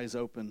need our eyes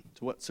open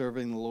to what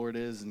serving the Lord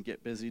is and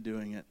get busy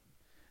doing it.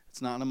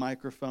 It's not a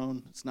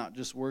microphone. It's not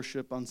just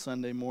worship on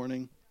Sunday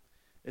morning.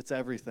 It's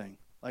everything.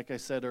 Like I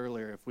said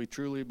earlier, if we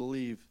truly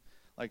believe,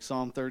 like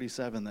Psalm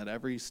 37, that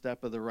every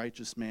step of the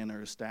righteous man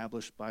are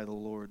established by the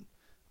Lord,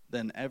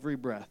 then every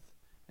breath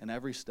and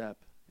every step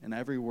and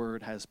every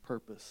word has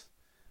purpose,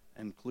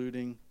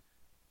 including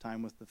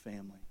time with the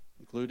family,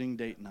 including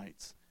date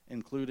nights,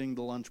 including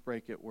the lunch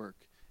break at work,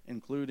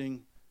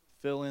 including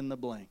fill in the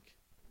blank.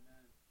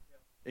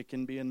 It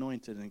can be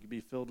anointed and it can be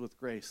filled with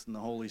grace and the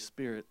Holy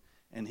Spirit,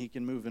 and he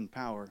can move in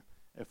power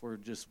if we're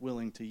just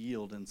willing to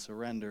yield and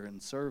surrender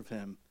and serve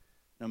him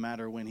no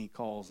matter when he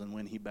calls and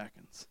when he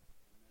beckons.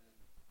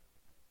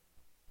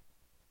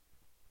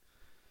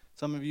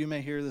 Some of you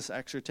may hear this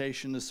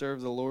exhortation to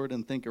serve the Lord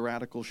and think a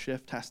radical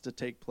shift has to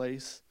take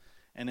place,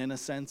 and in a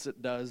sense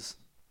it does,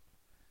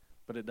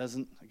 but it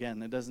doesn't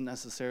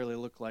necessarily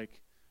look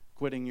like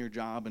quitting your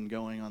job and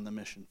going on the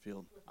mission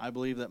field. I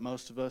believe that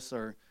most of us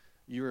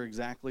you're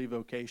exactly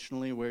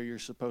vocationally where you're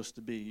supposed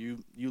to be.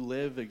 You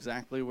live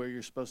exactly where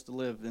you're supposed to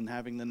live, and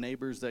having the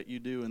neighbors that you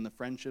do and the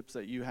friendships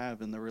that you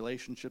have and the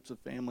relationships of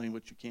family,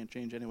 which you can't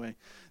change anyway,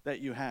 that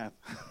you have.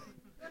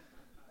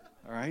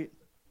 All right?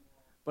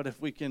 But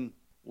if we can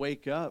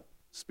wake up,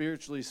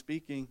 spiritually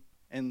speaking,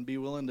 and be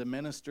willing to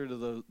minister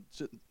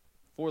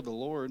for the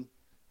Lord,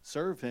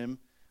 serve him,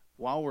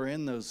 while we're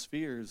in those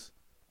spheres,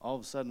 all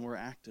of a sudden we're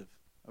active,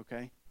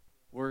 okay?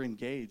 We're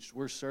engaged.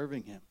 We're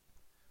serving him.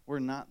 We're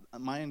not,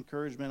 my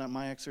encouragement,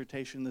 my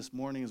exhortation this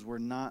morning is we're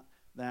not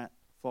that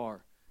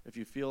far. If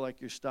you feel like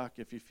you're stuck,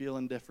 if you feel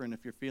indifferent,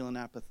 if you're feeling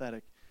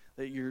apathetic,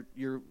 that you're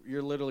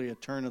literally a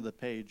turn of the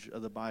page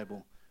of the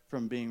Bible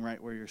from being right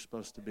where you're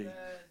supposed to be.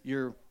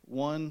 You're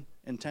one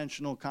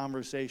intentional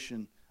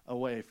conversation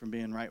away from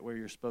being right where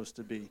you're supposed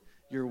to be.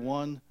 You're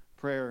one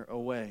prayer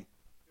away.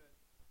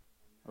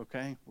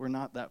 Okay? We're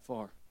not that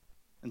far.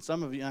 And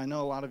some of you, I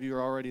know a lot of you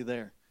are already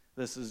there.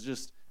 This is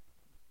just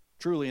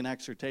truly an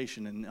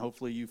exhortation, and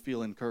hopefully you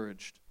feel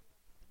encouraged.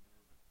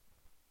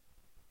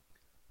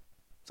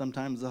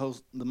 Sometimes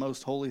the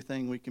most holy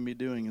thing we can be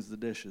doing is the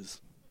dishes.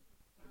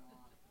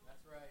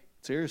 That's right.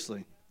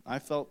 Seriously. I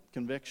felt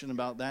conviction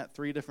about that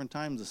 3 different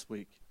times this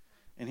week.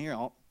 And here,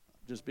 I'll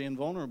just being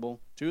vulnerable,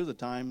 2 of the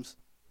times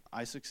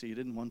I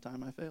succeeded and 1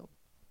 time I failed.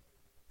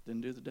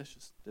 Didn't do the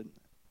dishes.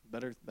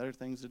 Better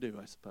things to do,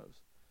 I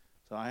suppose.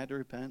 So I had to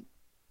repent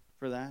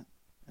for that,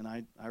 and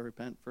I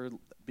repent for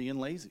being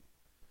lazy.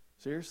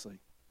 Seriously.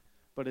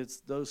 But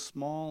it's those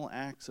small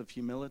acts of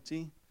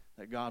humility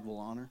that God will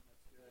honor.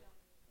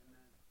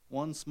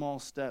 One small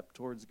step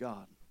towards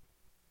God.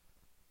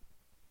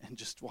 And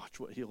just watch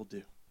what he'll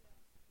do.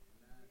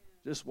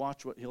 Just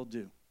watch what he'll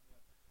do.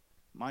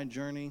 My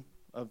journey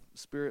of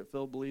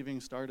spirit-filled believing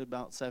started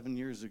about 7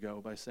 years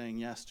ago by saying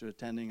yes to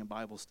attending a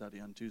Bible study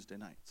on Tuesday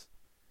nights.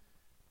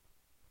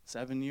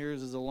 7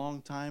 years is a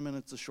long time and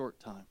it's a short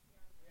time.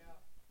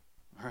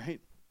 All right?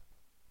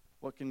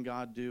 What can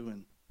God do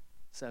in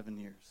 7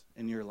 years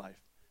in your life?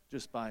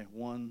 Just by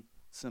one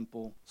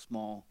simple,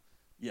 small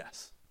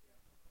yes.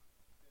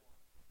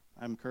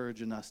 I'm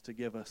encouraging us to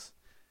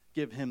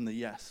give him the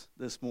yes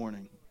this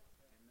morning.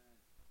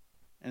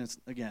 And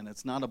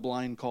it's not a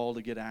blind call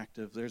to get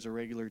active. There's a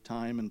regular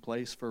time and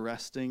place for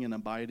resting and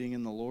abiding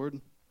in the Lord.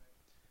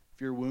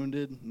 If you're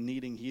wounded,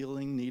 needing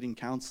healing, needing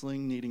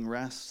counseling, needing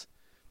rest,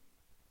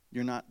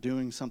 you're not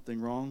doing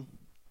something wrong.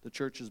 The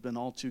church has been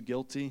all too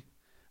guilty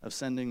of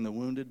sending the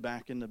wounded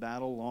back into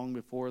battle long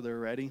before they're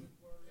ready.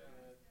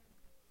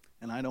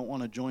 And I don't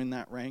want to join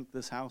that rank.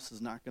 This house is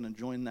not going to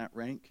join that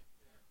rank.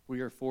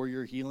 We are for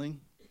your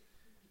healing.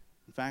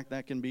 In fact,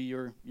 that can be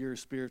your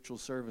spiritual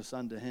service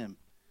unto him,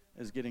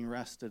 is getting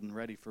rested and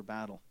ready for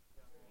battle.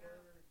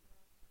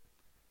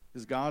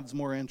 Because God's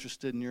more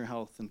interested in your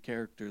health and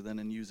character than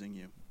in using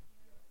you.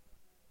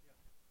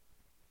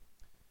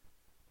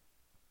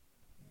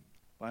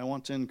 But I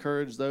want to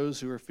encourage those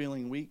who are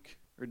feeling weak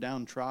or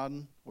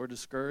downtrodden or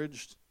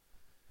discouraged.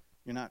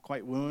 You're not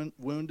quite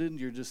wounded.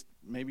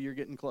 Maybe you're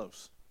getting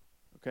close.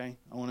 Okay?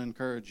 I want to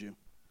encourage you.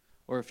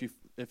 Or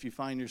if you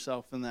find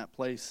yourself in that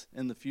place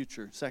in the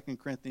future, 2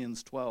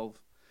 Corinthians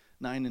 12,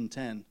 9 and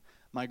 10.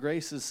 My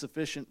grace is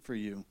sufficient for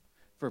you,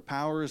 for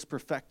power is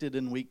perfected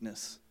in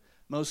weakness.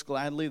 Most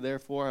gladly,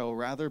 therefore, I will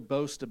rather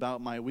boast about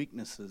my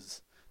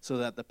weaknesses, so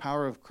that the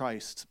power of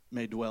Christ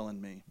may dwell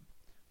in me.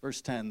 Verse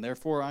 10,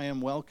 therefore I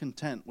am well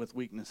content with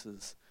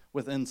weaknesses,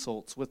 with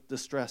insults, with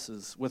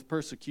distresses, with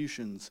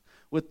persecutions,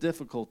 with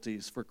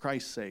difficulties, for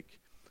Christ's sake.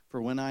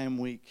 For when I am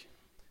weak,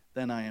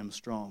 then I am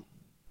strong.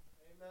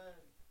 Amen.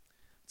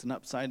 It's an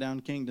upside-down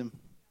kingdom.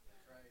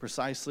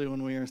 Precisely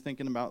when we are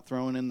thinking about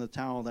throwing in the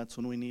towel, that's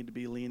when we need to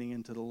be leaning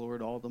into the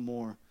Lord all the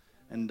more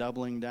and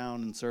doubling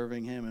down and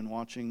serving him and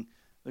watching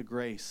the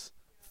grace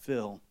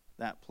fill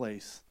that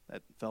place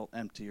that felt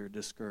empty or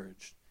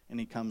discouraged, and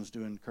he comes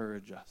to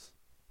encourage us.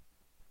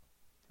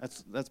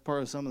 That's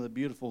part of some of the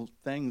beautiful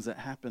things that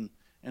happen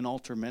in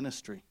altar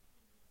ministry.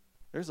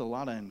 There's a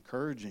lot of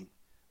encouraging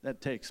that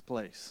takes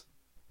place.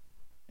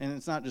 And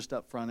it's not just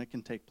up front, it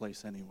can take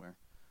place anywhere.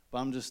 But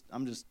I'm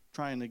just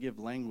trying to give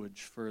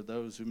language for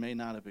those who may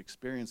not have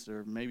experienced it,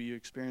 or maybe you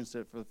experienced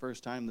it for the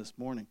first time this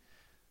morning.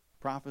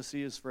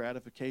 Prophecy is for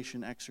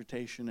edification,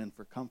 exhortation, and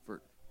for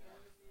comfort.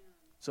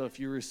 So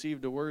if you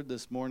received a word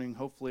this morning,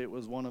 hopefully it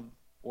was one of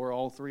or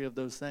all three of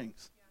those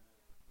things.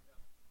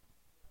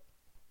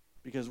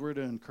 Because we're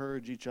to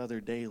encourage each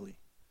other daily.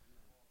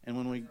 And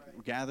when we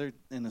gather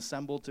and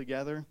assemble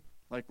together,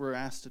 like we're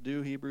asked to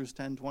do, Hebrews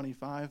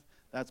 10:25,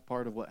 that's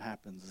part of what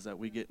happens, is that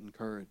we get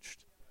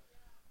encouraged.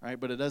 Right?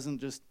 But it doesn't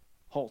just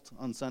halt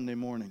on Sunday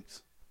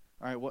mornings.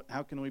 All right,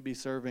 how can we be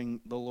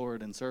serving the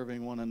Lord and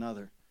serving one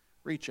another?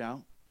 Reach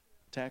out,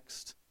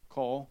 text,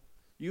 call.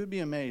 You would be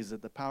amazed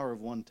at the power of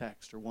one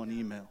text or one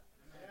email.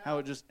 How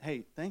it just,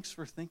 hey, thanks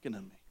for thinking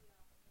of me.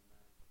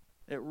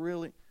 It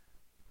really,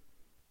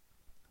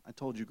 I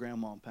told you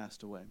Grandma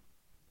passed away.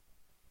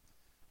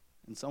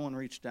 And someone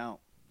reached out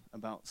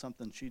about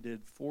something she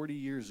did 40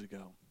 years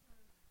ago.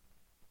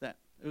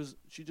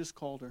 She just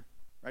called her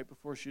right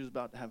before she was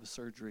about to have a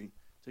surgery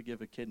to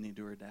give a kidney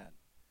to her dad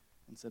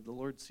and said, the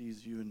Lord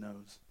sees you and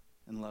knows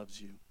and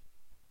loves you.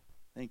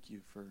 Thank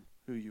you for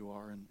who you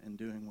are and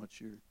doing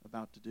what you're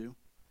about to do.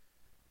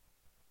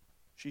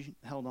 She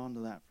held on to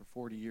that for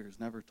 40 years,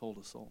 never told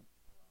a soul.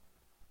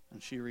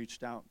 And she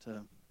reached out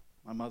to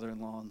my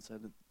mother-in-law and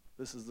said,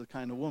 this is the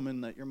kind of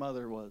woman that your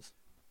mother was.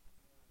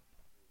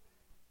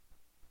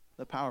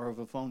 The power of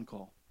a phone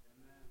call.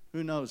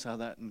 Who knows how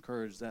that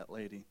encouraged that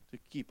lady to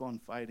keep on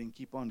fighting,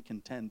 keep on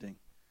contending.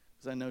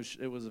 Because I know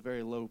it was a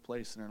very low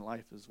place in her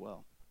life as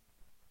well.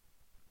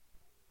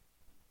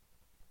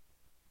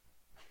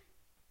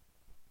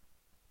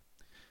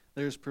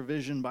 There's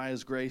provision by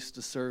his grace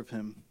to serve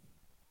him.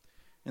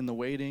 In the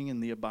waiting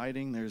and the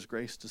abiding, there's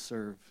grace to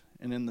serve.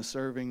 And in the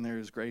serving, there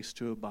is grace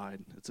to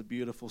abide. It's a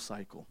beautiful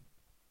cycle.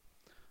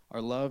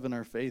 Our love and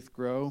our faith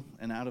grow,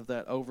 and out of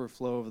that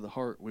overflow of the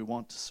heart, we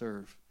want to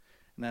serve.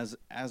 And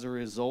as a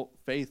result,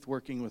 faith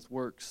working with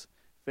works,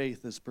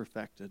 faith is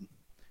perfected.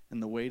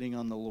 And the waiting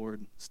on the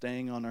Lord,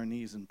 staying on our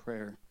knees in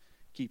prayer,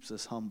 keeps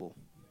us humble.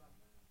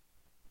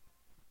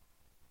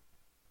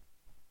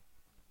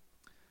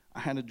 I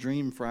had a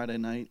dream Friday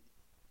night,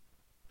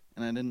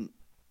 and I didn't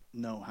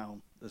know how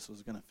this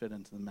was going to fit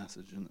into the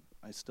message, and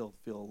I still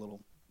feel a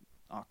little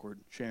awkward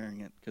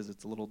sharing it because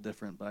it's a little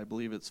different, but I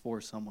believe it's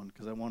for someone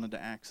because I wanted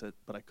to axe it,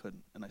 but I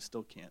couldn't, and I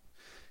still can't.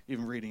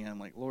 Even reading it, I'm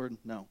like, Lord,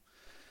 no.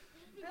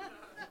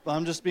 But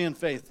I'm just being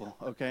faithful,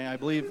 okay?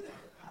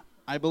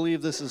 I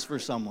believe this is for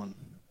someone,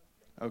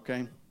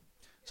 okay?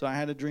 So I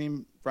had a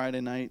dream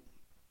Friday night,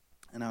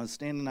 and I was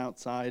standing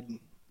outside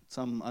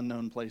some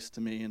unknown place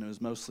to me, and it was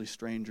mostly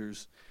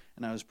strangers,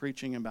 and I was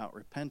preaching about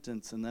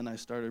repentance, and then I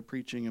started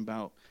preaching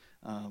about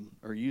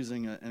or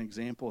using an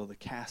example of the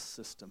caste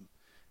system.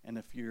 And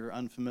if you're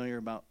unfamiliar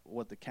about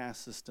what the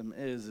caste system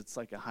is, it's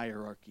like a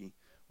hierarchy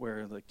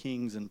where the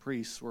kings and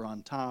priests were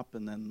on top,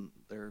 and then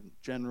their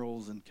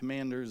generals and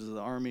commanders of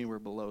the army were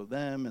below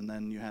them, and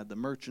then you had the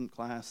merchant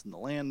class and the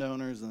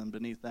landowners, and then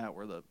beneath that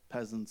were the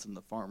peasants and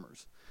the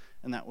farmers.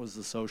 And that was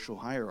the social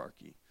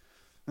hierarchy.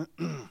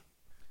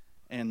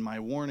 And my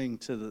warning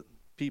to the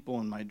people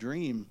in my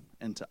dream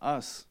and to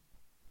us,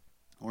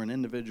 or an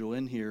individual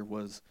in here,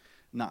 was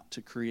not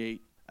to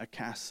create a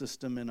caste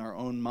system in our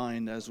own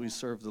mind as we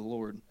serve the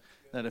Lord.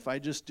 That if I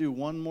just do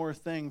one more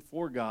thing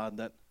for God,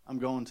 that I'm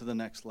going to the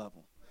next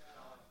level.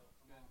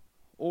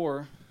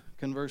 Or,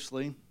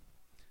 conversely,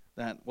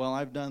 that, well,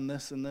 I've done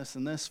this and this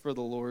and this for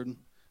the Lord,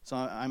 so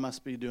I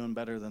must be doing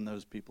better than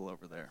those people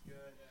over there.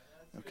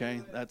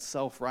 Okay? That's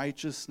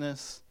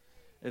self-righteousness.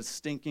 It's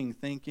stinking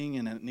thinking,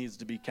 and it needs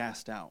to be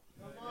cast out.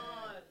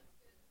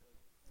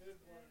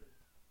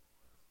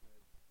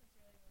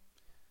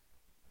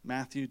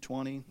 Matthew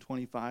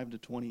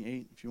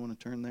 20:25-28, if you want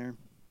to turn there.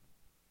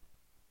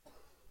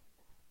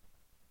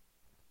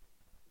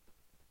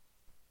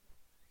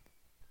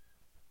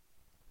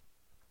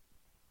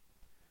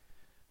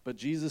 But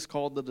Jesus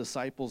called the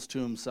disciples to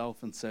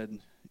himself and said,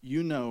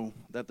 you know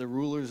that the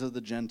rulers of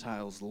the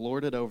Gentiles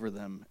lord it over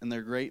them, and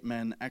their great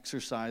men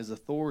exercise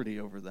authority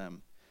over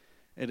them.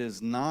 It is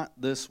not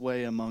this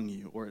way among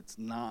you, or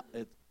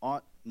it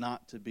ought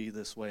not to be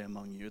this way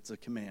among you. It's a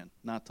command,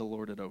 not to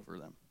lord it over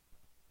them.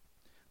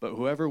 But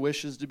whoever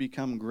wishes to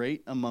become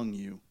great among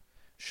you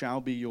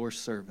shall be your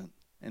servant,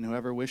 and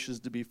whoever wishes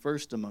to be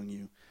first among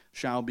you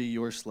shall be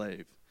your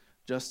slave,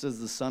 just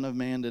as the Son of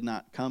Man did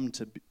not come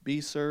to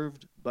be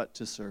served, but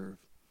to serve,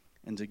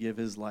 and to give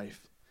his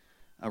life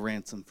a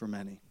ransom for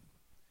many.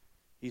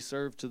 He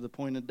served to the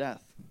point of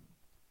death.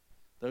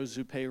 Those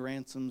who pay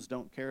ransoms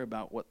don't care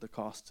about what the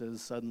cost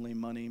is. Suddenly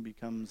money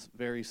becomes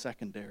very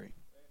secondary.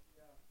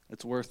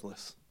 It's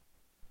worthless.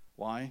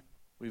 Why?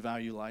 We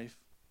value life.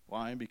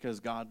 Why? Because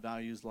God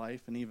values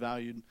life, and he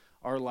valued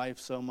our life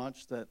so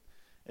much that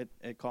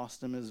it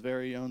cost him his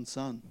very own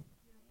son.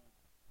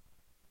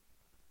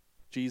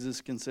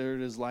 Jesus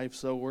considered his life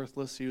so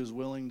worthless, he was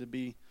willing to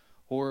be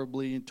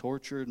horribly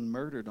tortured and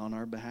murdered on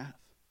our behalf.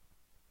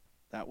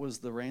 That was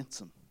the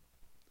ransom.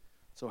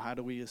 So how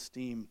do we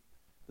esteem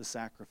the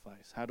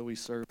sacrifice? How do we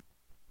serve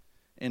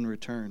in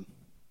return?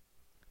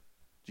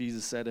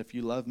 Jesus said, if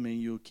you love me,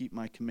 you will keep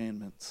my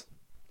commandments.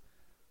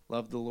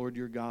 Love the Lord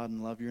your God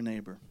and love your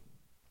neighbor.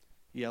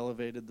 He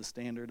elevated the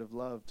standard of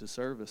love to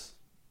service.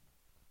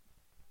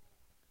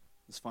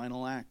 His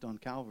final act on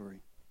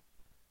Calvary.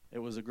 It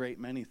was a great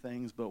many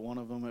things, but one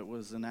of them, it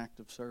was an act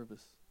of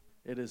service.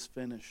 It is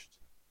finished.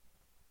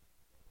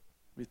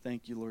 We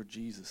thank you, Lord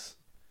Jesus,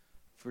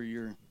 for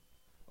your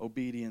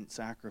obedient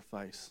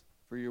sacrifice,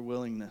 for your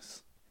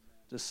willingness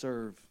to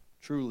serve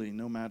truly,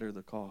 no matter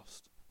the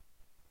cost.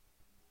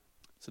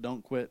 So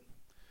don't quit.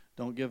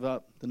 Don't give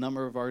up. The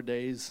number of our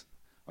days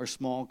are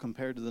small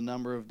compared to the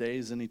number of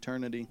days in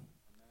eternity.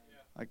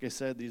 Like I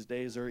said, these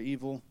days are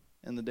evil,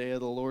 and the day of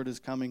the Lord is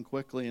coming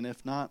quickly. And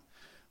if not,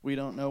 we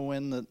don't know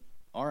when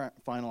our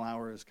final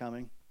hour is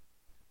coming.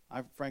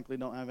 I frankly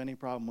don't have any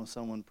problem with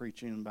someone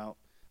preaching about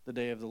the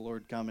day of the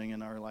Lord coming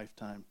in our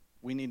lifetime.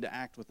 We need to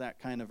act with that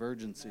kind of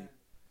urgency.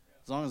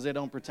 As long as they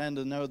don't pretend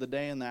to know the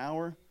day and the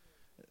hour,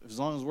 as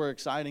long as we're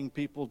exciting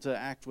people to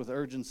act with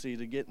urgency,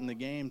 to get in the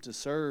game, to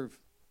serve,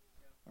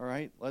 all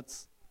right,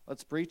 let's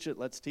preach it,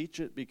 let's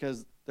teach it,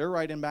 because they're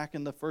writing back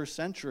in the first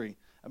century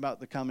about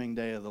the coming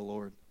day of the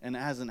Lord. And it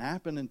hasn't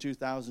happened in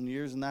 2,000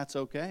 years, and that's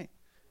okay.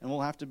 And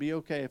we'll have to be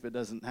okay if it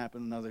doesn't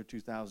happen another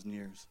 2,000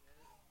 years.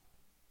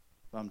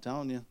 But I'm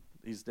telling you,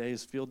 these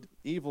days feel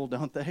evil,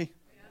 don't they?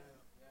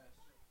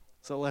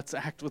 So let's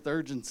act with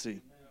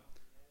urgency.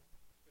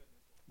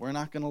 We're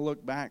not going to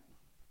look back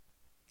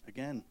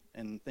again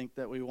and think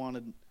that we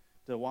wanted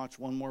to watch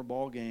one more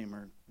ball game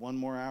or one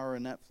more hour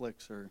of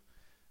Netflix, or,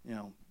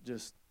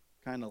 just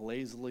kind of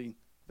lazily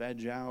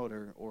veg out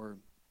or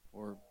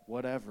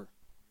whatever.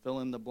 Fill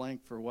in the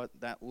blank for what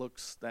that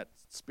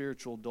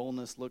spiritual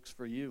dullness looks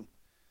for you.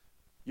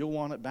 You'll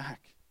want it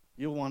back.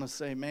 You'll want to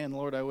say, man,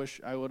 Lord, I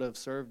wish I would have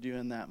served you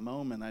in that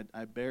moment.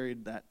 I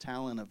buried that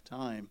talent of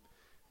time,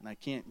 and I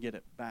can't get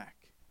it back.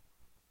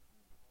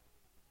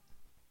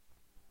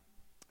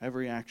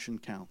 Every action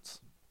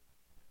counts.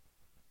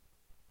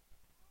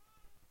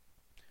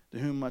 To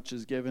whom much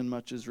is given,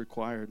 much is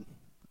required.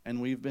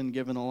 And we've been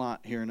given a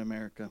lot here in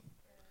America.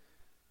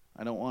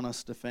 I don't want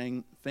us to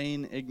feign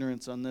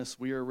ignorance on this.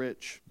 We are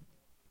rich.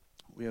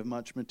 We have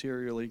much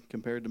materially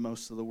compared to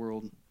most of the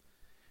world.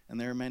 And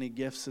there are many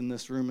gifts in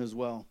this room as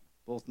well,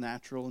 both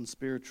natural and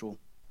spiritual,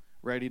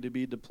 ready to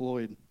be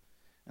deployed.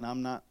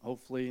 And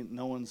hopefully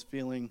no one's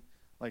feeling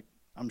like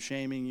I'm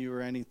shaming you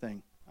or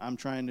anything. I'm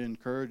trying to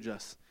encourage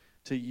us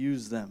to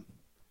use them.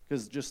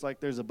 Because just like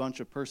there's a bunch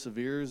of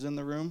perseverers in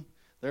the room,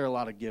 there are a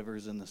lot of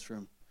givers in this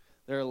room.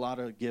 There are a lot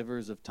of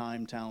givers of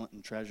time, talent,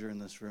 and treasure in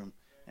this room.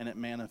 And it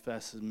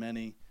manifests in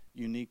many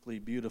uniquely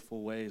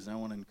beautiful ways. And I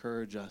want to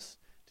encourage us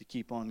to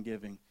keep on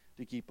giving,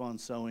 to keep on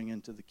sowing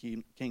into the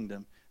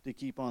kingdom, to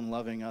keep on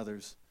loving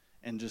others,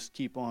 and just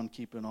keep on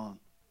keeping on,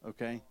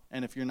 okay?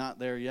 And if you're not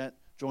there yet,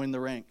 join the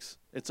ranks.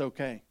 It's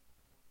okay.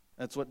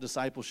 That's what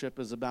discipleship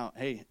is about.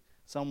 Hey,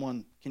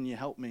 someone, can you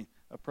help me?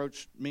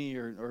 Approach me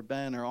or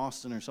Ben or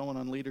Austin or someone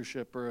on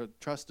leadership or a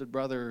trusted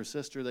brother or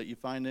sister that you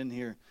find in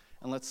here,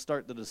 and let's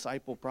start the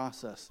disciple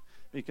process.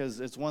 Because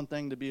it's one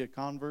thing to be a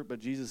convert,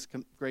 but Jesus'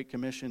 great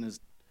commission is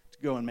to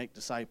go and make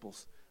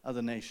disciples of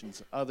the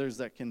nations, others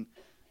that can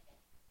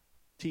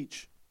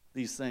teach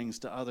these things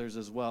to others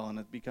as well, and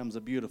it becomes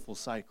a beautiful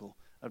cycle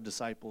of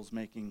disciples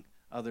making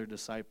other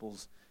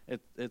disciples.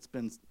 It's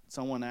been,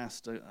 someone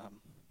asked, I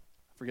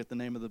forget the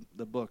name of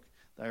the book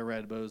that I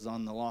read, but it was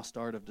on the lost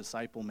art of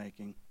disciple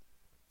making.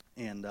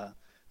 And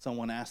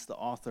someone asked the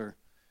author,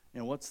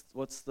 the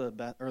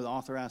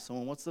author asked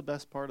someone, what's the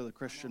best part of the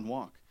Christian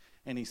walk?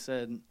 And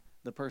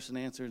the person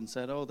answered and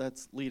said, oh,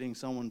 that's leading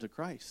someone to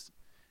Christ.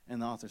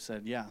 And the author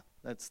said, yeah,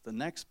 that's the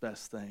next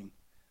best thing.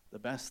 The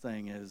best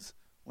thing is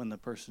when the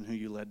person who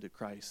you led to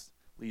Christ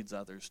leads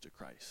others to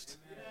Christ.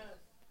 Amen.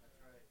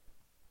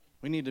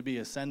 We need to be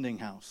a sending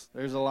house.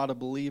 There's a lot of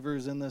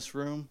believers in this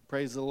room.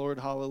 Praise the Lord.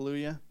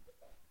 Hallelujah.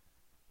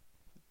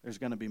 There's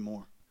going to be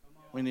more.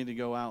 We need to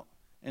go out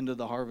into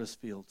the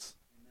harvest fields.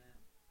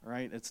 Amen. All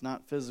right? It's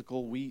not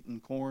physical wheat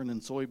and corn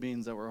and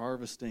soybeans that we're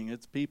harvesting.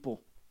 It's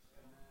people.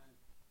 Amen.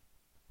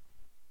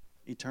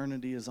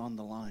 Eternity is on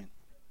the line.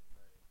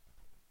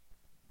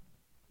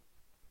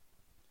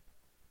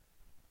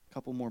 A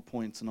couple more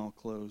points and I'll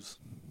close.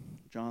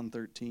 John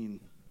 13.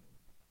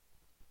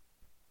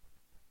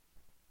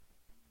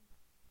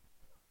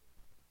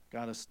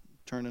 Got us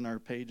turning our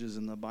pages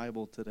in the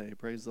Bible today.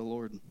 Praise the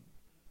Lord.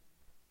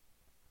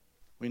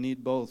 We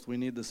need both. We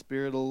need the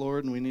Spirit of the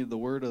Lord and we need the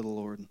Word of the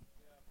Lord.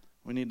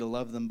 We need to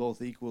love them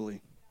both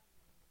equally.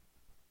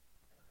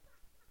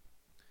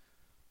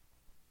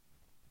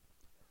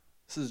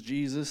 This is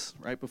Jesus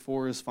right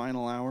before his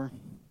final hour.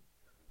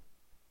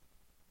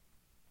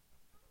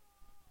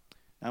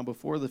 Now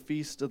before the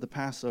feast of the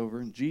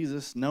Passover,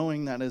 Jesus,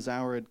 knowing that his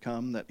hour had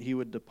come, that he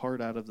would depart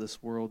out of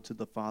this world to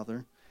the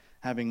Father,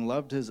 having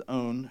loved his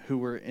own who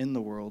were in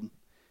the world,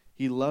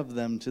 He loved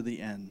them to the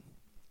end.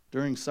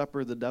 During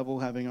supper, the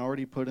devil having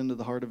already put into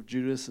the heart of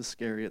Judas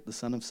Iscariot, the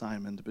son of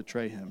Simon, to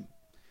betray him.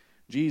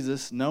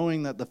 Jesus,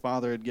 knowing that the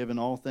Father had given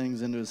all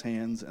things into his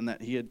hands, and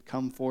that he had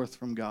come forth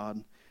from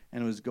God,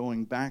 and was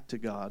going back to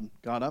God,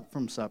 got up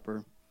from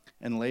supper,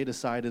 and laid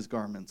aside his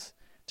garments.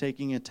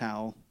 Taking a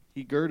towel,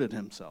 he girded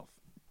himself.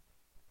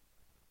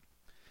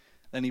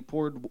 Then he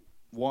poured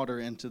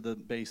water into the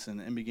basin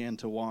and began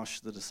to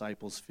wash the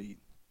disciples' feet,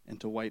 and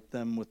to wipe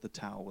them with the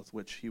towel with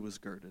which he was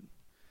girded.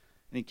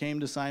 And he came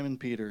to Simon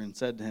Peter and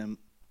said to him,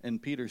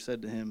 and Peter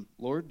said to him,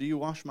 Lord, do you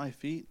wash my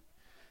feet?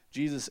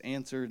 Jesus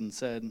answered and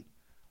said,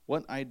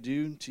 What I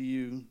do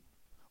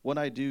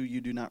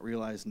you do not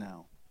realize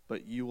now,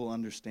 but you will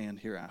understand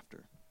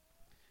hereafter.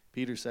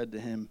 Peter said to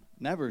him,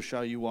 Never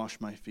shall you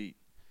wash my feet.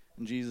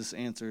 And Jesus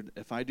answered,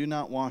 If I do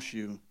not wash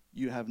you,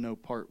 you have no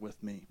part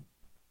with me.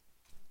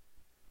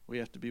 We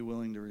have to be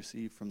willing to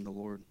receive from the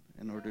Lord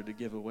in order to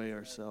give away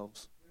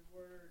ourselves.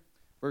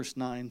 Verse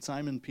 9,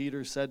 Simon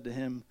Peter said to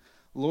him,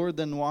 Lord,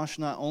 then wash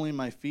not only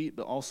my feet,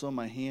 but also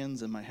my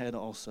hands and my head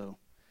also.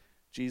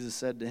 Jesus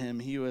said to him,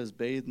 He who has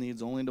bathed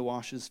needs only to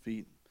wash his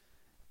feet,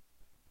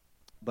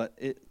 but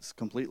it's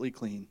completely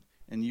clean,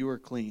 and you are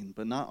clean,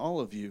 but not all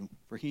of you,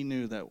 for he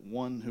knew that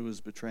one who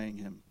was betraying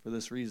him. For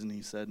this reason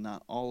he said,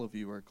 Not all of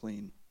you are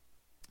clean.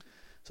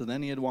 So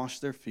then he had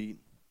washed their feet,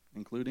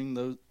 including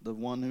the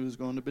one who was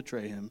going to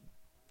betray him.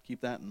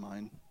 Keep that in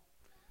mind.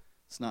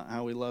 It's not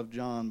how we love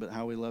John, but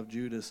how we love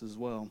Judas as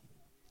well.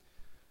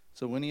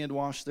 So when he had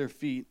washed their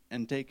feet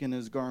and taken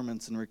his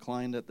garments and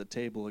reclined at the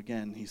table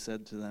again, he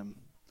said to them,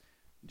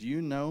 Do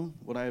you know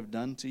what I have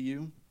done to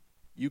you?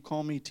 You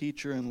call me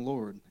teacher and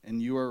Lord,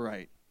 and you are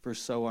right, for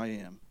so I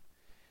am.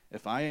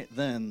 If I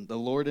then, the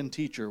Lord and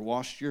teacher,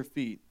 washed your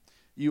feet,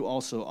 you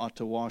also ought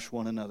to wash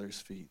one another's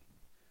feet.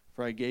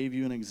 For I gave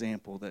you an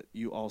example that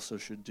you also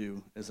should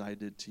do as I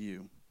did to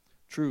you.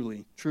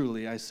 Truly,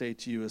 truly, I say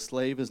to you, a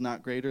slave is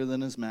not greater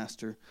than his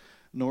master,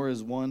 nor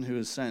is one who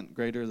is sent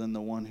greater than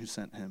the one who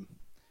sent him.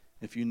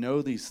 If you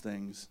know these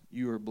things,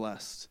 you are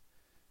blessed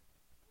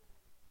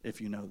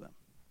if you know them.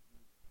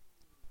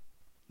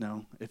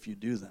 No, if you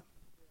do them.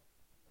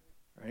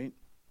 Right?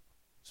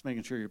 Just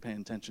making sure you're paying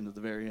attention to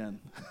the very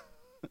end.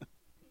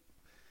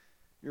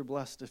 You're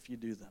blessed if you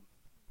do them.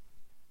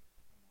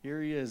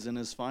 Here he is in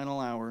his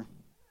final hour.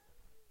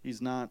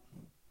 He's not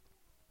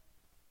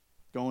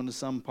going to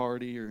some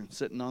party or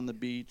sitting on the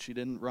beach. He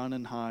didn't run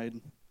and hide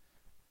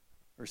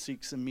or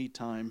seek some me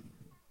time.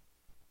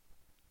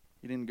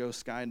 He didn't go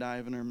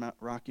skydiving or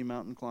Rocky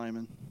Mountain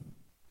climbing.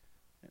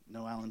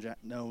 No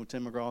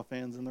Tim McGraw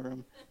fans in the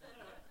room?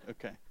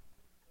 Okay.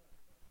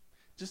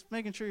 Just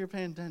making sure you're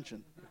paying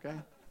attention, okay?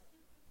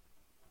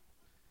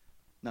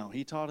 No,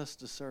 he taught us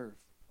to serve.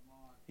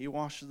 He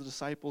washed the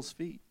disciples'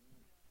 feet.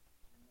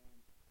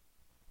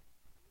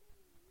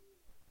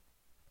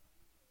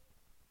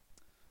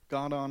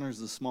 God honors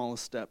the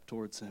smallest step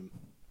towards him,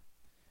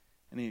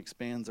 and he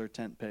expands our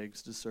tent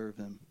pegs to serve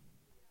him.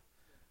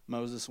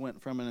 Moses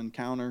went from an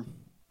encounter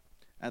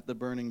at the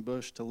burning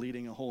bush to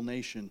leading a whole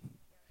nation.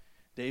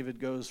 David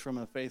goes from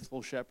a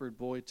faithful shepherd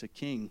boy to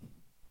king.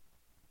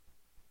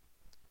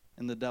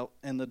 In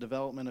the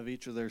development of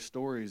each of their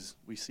stories,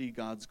 we see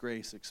God's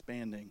grace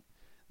expanding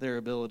their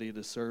ability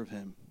to serve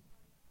him.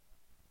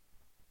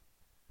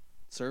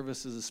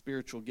 Service is a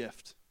spiritual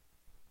gift.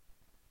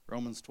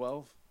 Romans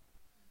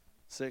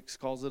 12:6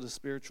 calls it a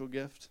spiritual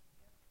gift.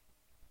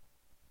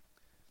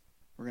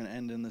 We're going to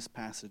end in this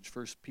passage,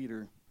 1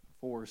 Peter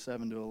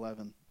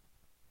 4:7-11,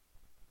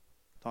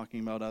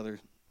 talking about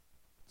other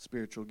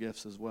spiritual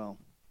gifts as well.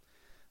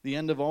 The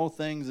end of all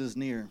things is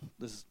near.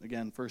 This is,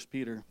 again, 1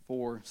 Peter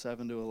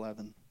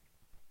 4:7-11.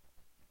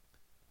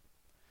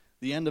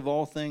 The end of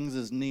all things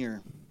is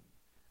near.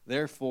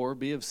 Therefore,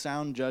 be of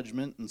sound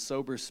judgment and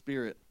sober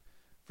spirit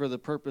for the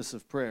purpose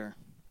of prayer.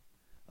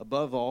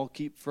 Above all,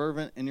 keep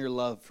fervent in your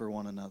love for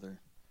one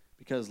another,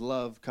 because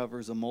love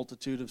covers a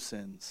multitude of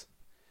sins.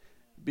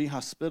 Be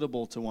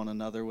hospitable to one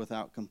another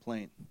without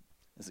complaint,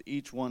 as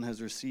each one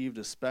has received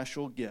a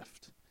special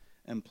gift.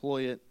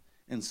 Employ it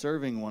in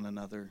serving one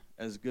another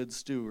as good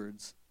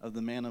stewards of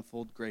the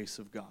manifold grace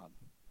of God.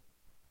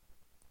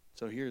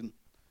 So here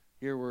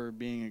we're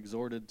being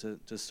exhorted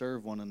to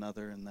serve one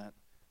another, in that,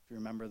 if you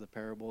remember the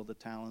parable of the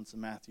talents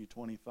in Matthew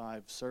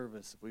 25,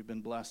 service. If we've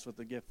been blessed with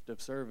the gift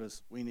of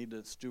service, we need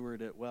to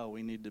steward it well.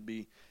 We need to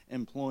be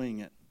employing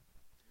it.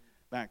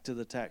 Back to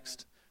the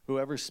text.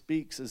 Whoever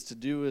speaks is to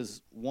do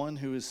as one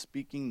who is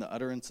speaking the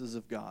utterances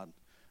of God.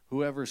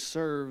 Whoever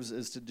serves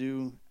is to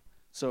do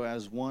so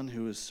as one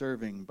who is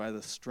serving by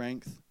the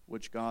strength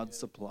which God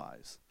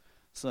supplies,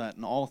 so that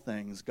in all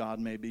things God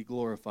may be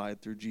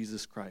glorified through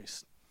Jesus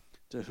Christ,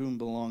 to whom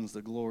belongs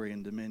the glory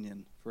and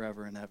dominion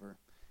forever and ever.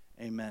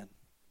 Amen.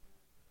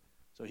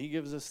 So he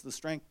gives us the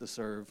strength to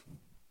serve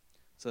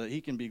so that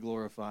he can be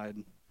glorified,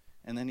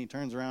 and then he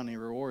turns around and he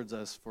rewards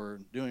us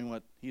for doing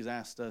what he's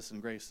asked us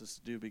and graced us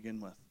to do to begin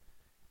with.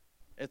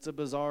 It's a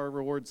bizarre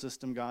reward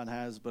system God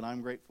has, but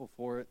I'm grateful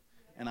for it,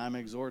 and I'm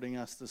exhorting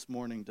us this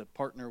morning to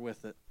partner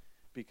with it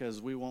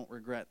because we won't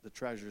regret the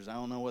treasures. I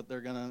don't know what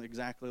they're going to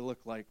exactly look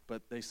like,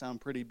 but they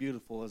sound pretty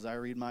beautiful as I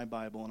read my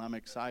Bible, and I'm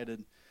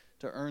excited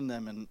to earn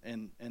them.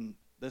 And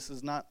this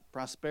is not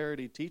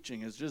prosperity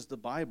teaching. It's just the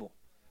Bible.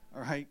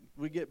 All right?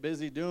 We get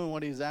busy doing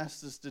what he's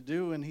asked us to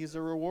do, and he's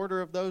a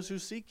rewarder of those who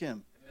seek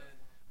him. Amen.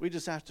 We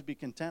just have to be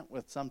content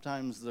with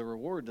sometimes the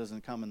reward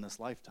doesn't come in this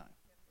lifetime.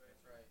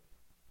 That's right.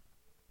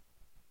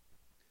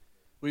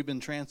 We've been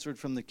transferred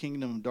from the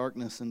kingdom of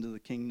darkness into the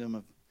kingdom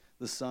of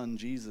the Son,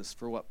 Jesus.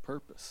 For what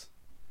purpose?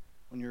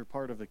 When you're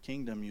part of a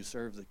kingdom, you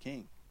serve the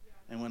king.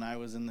 And when I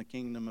was in the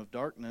kingdom of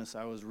darkness,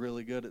 I was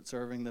really good at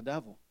serving the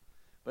devil.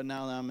 But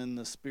now that I'm in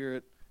the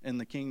spirit, in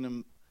the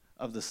kingdom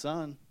of the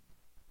Son,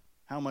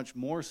 how much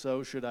more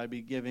so should I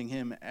be giving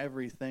him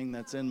everything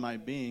that's in my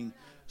being,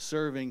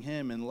 serving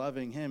him and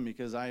loving him,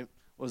 because I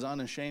was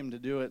unashamed to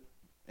do it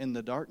in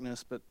the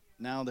darkness, but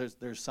now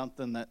there's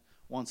something that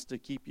wants to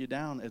keep you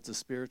down. It's a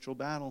spiritual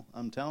battle,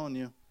 I'm telling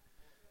you.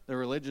 The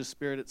religious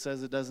spirit, it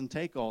says it doesn't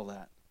take all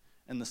that.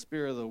 And the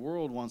spirit of the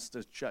world wants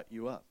to shut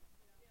you up.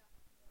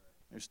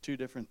 There's two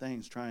different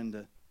things trying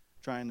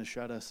to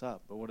shut us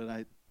up. But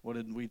what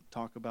did we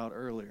talk about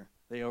earlier?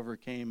 They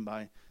overcame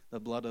by the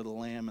blood of the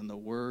Lamb and the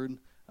word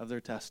of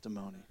their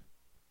testimony.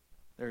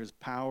 There's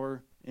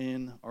power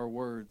in our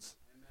words.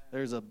 Amen.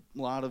 There's a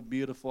lot of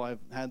beautiful, I've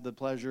had the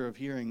pleasure of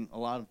hearing a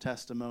lot of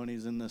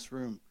testimonies in this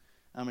room.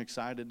 I'm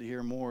excited to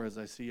hear more as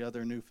I see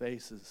other new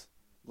faces.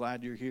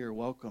 Glad you're here.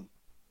 Welcome.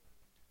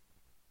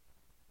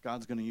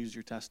 God's going to use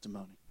your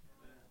testimony.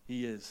 Amen.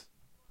 He is.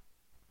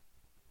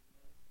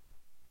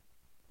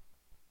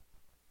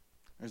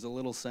 There's a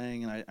little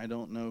saying, and I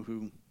don't know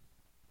who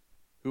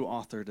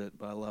authored it,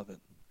 but I love it.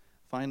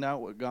 Find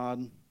out what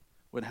God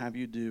would have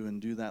you do,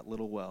 and do that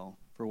little well.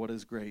 For what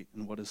is great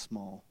and what is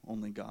small,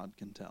 only God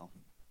can tell.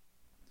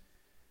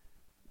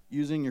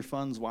 Using your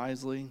funds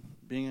wisely,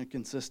 being a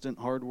consistent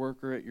hard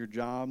worker at your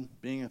job,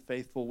 being a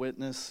faithful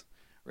witness,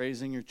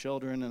 raising your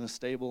children in a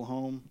stable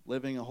home,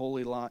 living a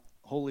holy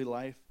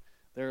life.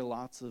 There are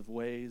lots of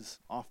ways,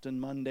 often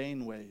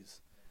mundane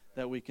ways,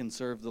 that we can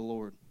serve the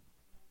Lord.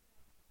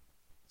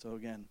 So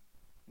again,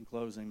 in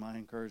closing, my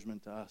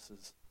encouragement to us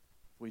is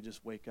if we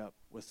just wake up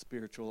with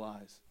spiritual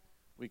eyes,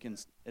 we can.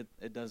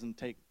 It doesn't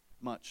take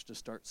much to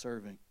start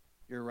serving.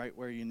 You're right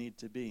where you need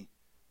to be.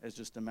 It's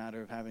just a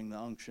matter of having the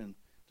unction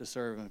to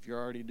serve. And if you're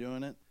already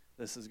doing it,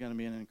 this is going to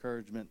be an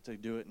encouragement to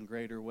do it in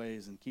greater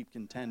ways and keep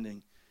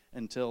contending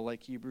until,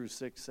 like Hebrews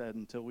 6 said,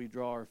 until we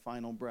draw our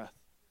final breath.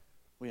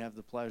 We have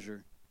the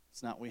pleasure.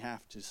 It's not we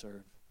have to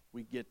serve.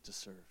 We get to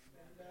serve.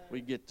 Amen.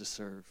 We get to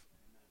serve.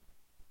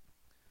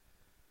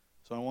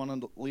 So I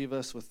want to leave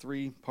us with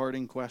 3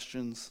 parting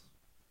questions.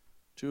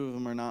 2 of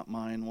them are not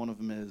mine. 1 of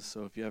them is.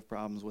 So if you have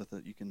problems with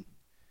it, you can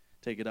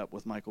take it up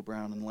with Michael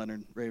Brown and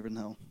Leonard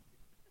Ravenhill.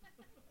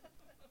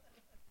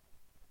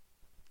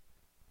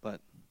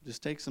 But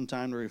just take some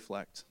time to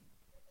reflect.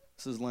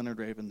 This is Leonard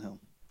Ravenhill.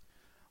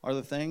 Are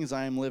the things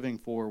I am living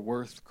for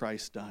worth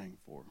Christ dying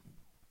for?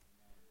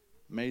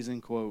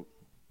 Amazing quote.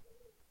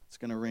 It's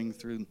going to ring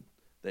through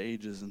the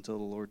ages until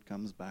the Lord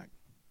comes back.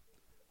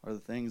 Are the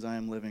things I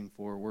am living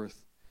for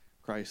worth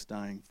Christ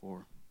dying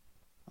for?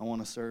 I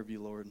want to serve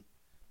you, Lord.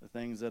 The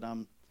things that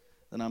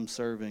I'm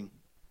serving,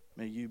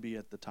 may you be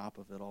at the top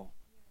of it all.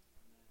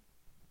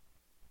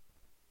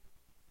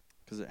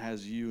 Because it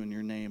has you and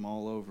your name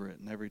all over it.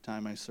 And every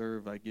time I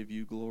serve, I give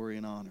you glory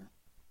and honor.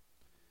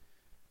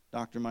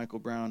 Dr. Michael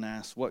Brown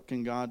asks, what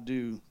can God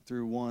do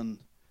through one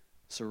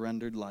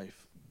surrendered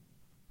life?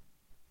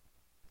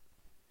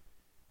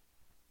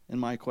 And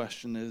my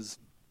question is,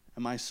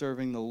 am I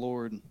serving the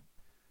Lord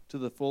to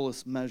the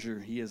fullest measure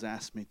he has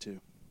asked me to?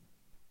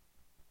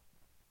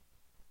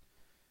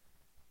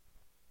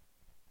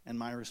 And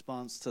my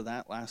response to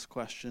that last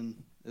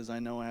question is, I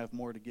know I have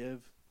more to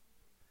give.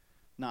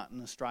 Not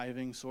in a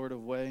striving sort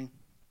of way,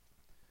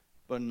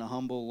 but in a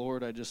humble,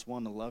 Lord, I just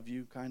want to love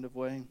you kind of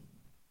way.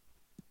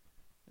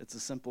 It's a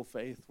simple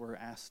faith. We're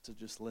asked to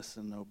just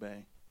listen and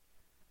obey.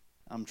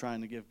 I'm trying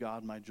to give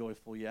God my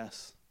joyful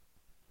yes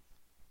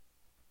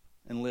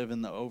and live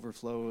in the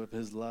overflow of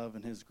his love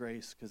and his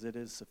grace, because it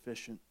is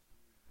sufficient,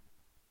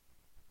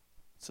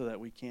 so that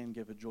we can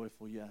give a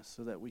joyful yes,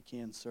 so that we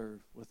can serve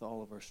with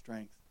all of our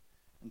strength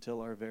until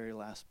our very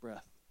last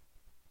breath.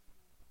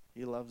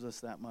 He loves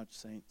us that much,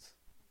 saints,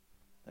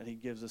 that he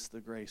gives us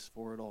the grace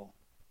for it all.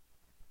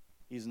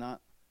 He's not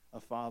a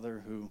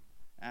father who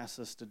asks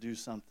us to do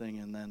something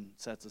and then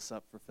sets us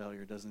up for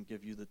failure, doesn't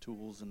give you the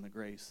tools and the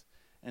grace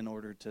in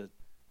order to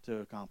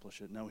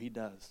accomplish it. No, he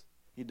does.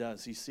 He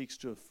does. He seeks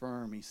to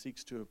affirm. He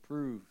seeks to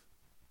approve.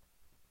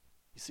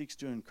 He seeks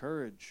to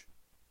encourage.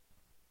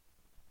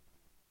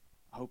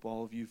 I hope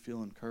all of you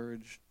feel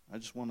encouraged. I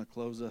just want to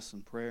close us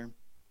in prayer.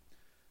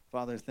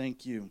 Father,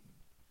 thank you.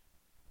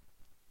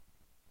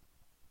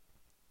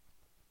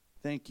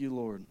 Thank you,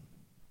 Lord.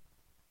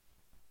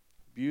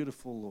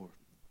 Beautiful Lord.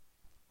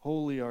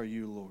 Holy are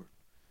you, Lord.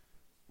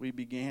 We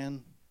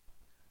began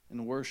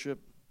in worship,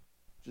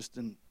 just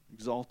in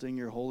exalting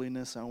your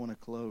holiness. I want to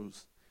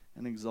close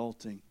in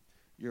exalting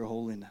your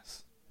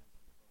holiness.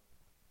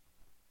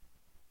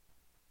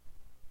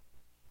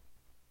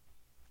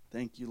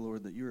 Thank you,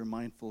 Lord, that you are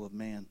mindful of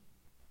man.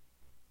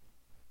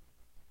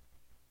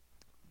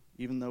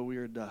 Even though we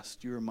are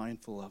dust, you are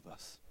mindful of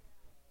us.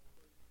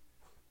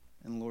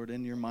 And Lord,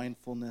 in your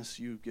mindfulness,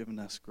 you've given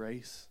us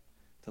grace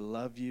to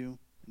love you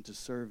and to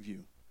serve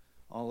you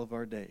all of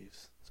our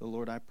days. So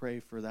Lord, I pray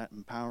for that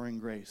empowering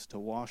grace to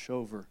wash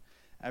over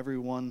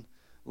everyone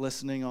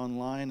listening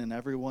online and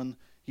everyone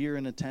here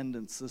in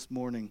attendance this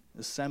morning,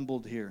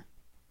 assembled here,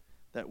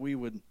 that we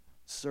would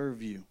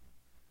serve you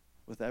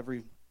with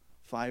every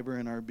fiber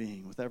in our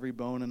being, with every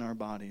bone in our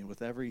body,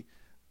 with every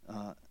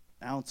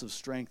ounce of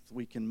strength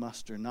we can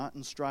muster, not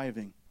in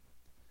striving,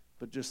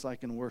 but just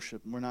like in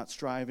worship. We're not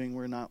striving,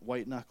 we're not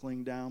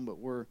white-knuckling down, but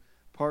we're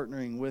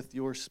partnering with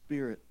your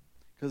Spirit,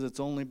 because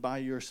it's only by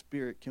your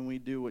Spirit can we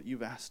do what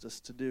you've asked us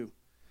to do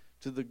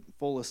to the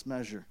fullest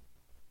measure.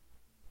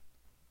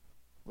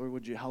 Lord,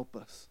 would you help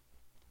us?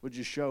 Would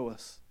you show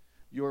us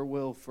your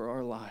will for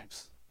our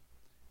lives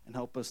and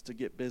help us to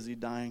get busy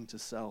dying to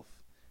self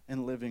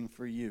and living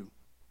for you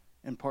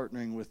and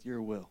partnering with your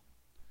will,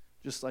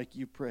 just like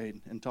you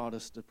prayed and taught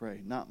us to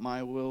pray. Not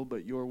my will,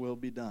 but your will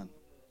be done.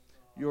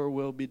 Your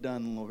will be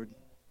done, Lord,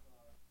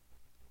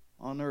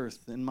 on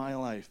earth, in my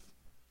life,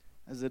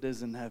 as it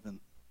is in heaven.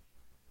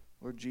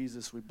 Lord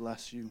Jesus, we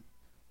bless you.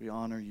 We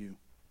honor you.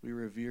 We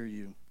revere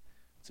you.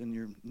 It's in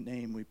your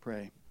name we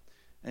pray.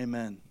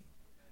 Amen.